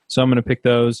 So I'm going to pick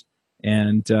those.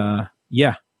 And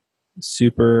yeah,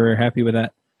 super happy with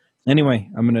that. Anyway,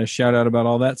 I'm going to shout out about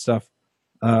all that stuff.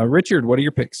 Richard, what are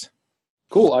your picks?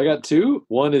 Cool. I got two.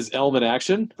 One is Elm in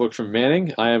Action, book from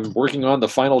Manning. I am working on the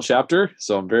final chapter,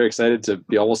 so I'm very excited to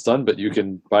be almost done, but you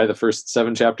can buy the first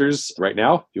 7 chapters right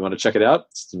now if you want to check it out.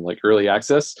 It's in like early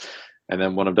access. And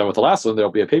then when I'm done with the last one,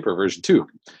 there'll be a paper version too.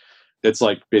 It's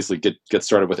like basically get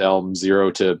started with Elm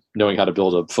 0 to knowing how to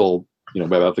build a full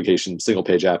web application, single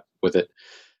page app with it.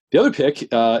 The other pick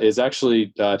is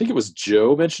actually, I think it was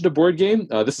Joe mentioned a board game.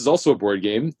 This is also a board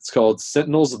game. It's called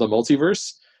Sentinels of the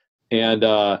Multiverse. And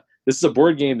this is a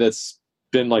board game that's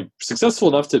been like successful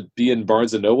enough to be in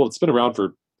Barnes & Noble. It's been around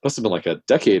for, must have been like a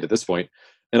decade at this point.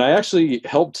 And I actually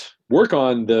helped work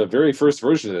on the very first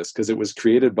version of this because it was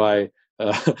created by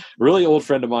a really old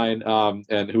friend of mine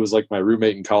and who was like my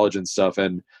roommate in college and stuff.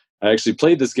 And I actually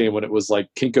played this game when it was like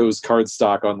Kinko's card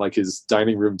stock on like his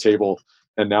dining room table.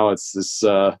 And now it's this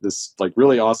like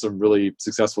really awesome, really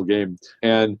successful game.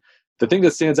 And the thing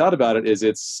that stands out about it is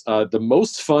it's the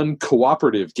most fun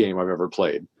cooperative game I've ever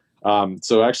played.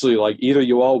 So actually, like either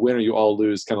you all win or you all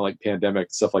lose, kind of like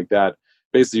Pandemic, stuff like that.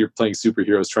 Basically, you're playing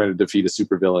superheroes trying to defeat a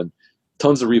supervillain.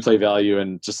 Tons of replay value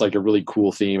and just like a really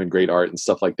cool theme and great art and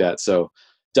stuff like that. So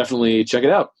definitely check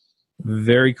it out.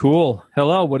 Very cool.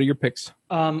 Hello, what are your picks?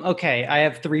 Okay, I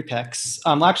have 3 picks.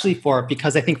 Actually 4,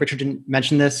 because I think Richard didn't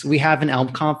mention this. We have an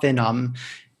ElmConf in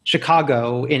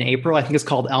Chicago in April. I think it's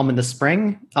called Elm in the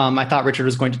Spring. I thought Richard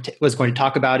was going to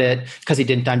talk about it because he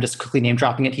didn't. I'm just quickly name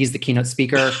dropping it. He's the keynote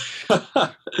speaker.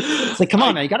 It's like, come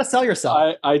on, man, you got to sell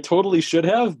yourself. I totally should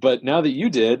have, but now that you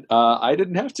did, I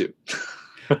didn't have to.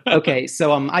 Okay,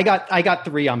 so I got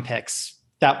 3 picks.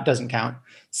 That doesn't count.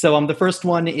 So the first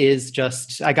one is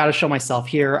just, I got to show myself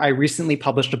here. I recently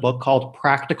published a book called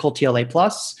Practical TLA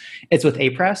Plus. It's with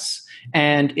A-Press,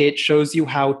 and it shows you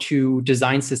how to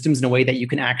design systems in a way that you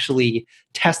can actually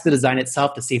test the design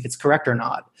itself to see if it's correct or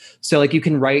not. So like you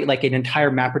can write like an entire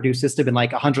MapReduce system in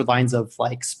like 100 lines of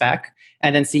like spec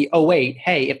and then see, oh wait,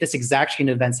 hey, if this exact chain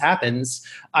of events happens,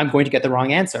 I'm going to get the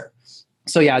wrong answer.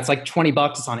 So yeah, it's like $20.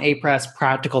 It's on A-Press,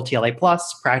 Practical TLA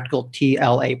Plus, Practical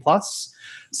TLA Plus.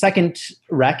 Second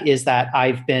rec is that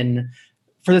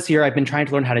for this year, I've been trying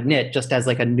to learn how to knit just as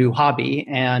like a new hobby.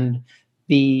 And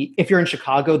if you're in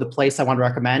Chicago, the place I want to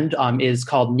recommend is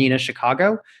called Nina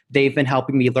Chicago. They've been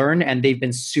helping me learn and they've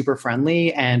been super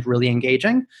friendly and really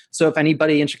engaging. So if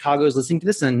anybody in Chicago is listening to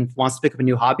this and wants to pick up a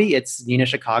new hobby, it's Nina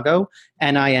Chicago,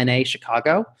 NINA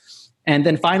Chicago. And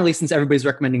then finally, since everybody's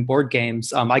recommending board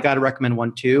games, I got to recommend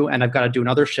one too, and I've got to do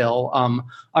another shill.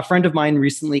 A friend of mine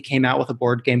recently came out with a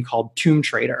board game called Tomb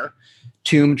Trader.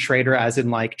 Tomb Trader as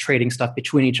in like trading stuff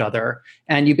between each other.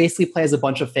 And you basically play as a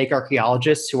bunch of fake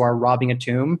archaeologists who are robbing a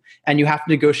tomb, and you have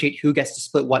to negotiate who gets to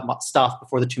split what stuff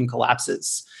before the tomb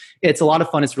collapses. It's a lot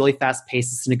of fun. It's really fast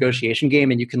paced. It's a negotiation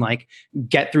game, and you can like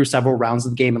get through several rounds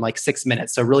of the game in like 6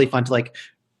 minutes. So really fun to like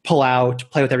pull out,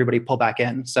 play with everybody, pull back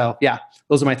in. So yeah,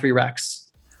 those are my 3 recs.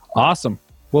 Awesome.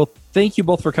 Well, thank you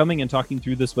both for coming and talking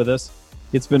through this with us.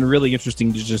 It's been really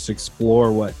interesting to just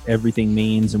explore what everything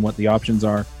means and what the options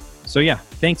are. So yeah,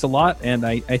 thanks a lot. And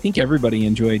I think everybody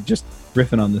enjoyed just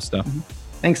riffing on this stuff.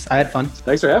 Thanks. I had fun.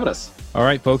 Thanks for having us. All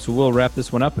right, folks, we'll wrap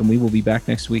this one up and we will be back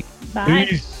next week.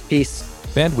 Bye. Peace.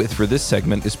 Bandwidth for this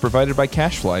segment is provided by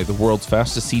CacheFly, the world's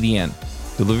fastest CDN.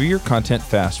 Deliver your content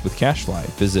fast with CacheFly.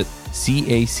 Visit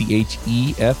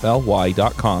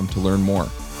CACHEFLY.com to learn more.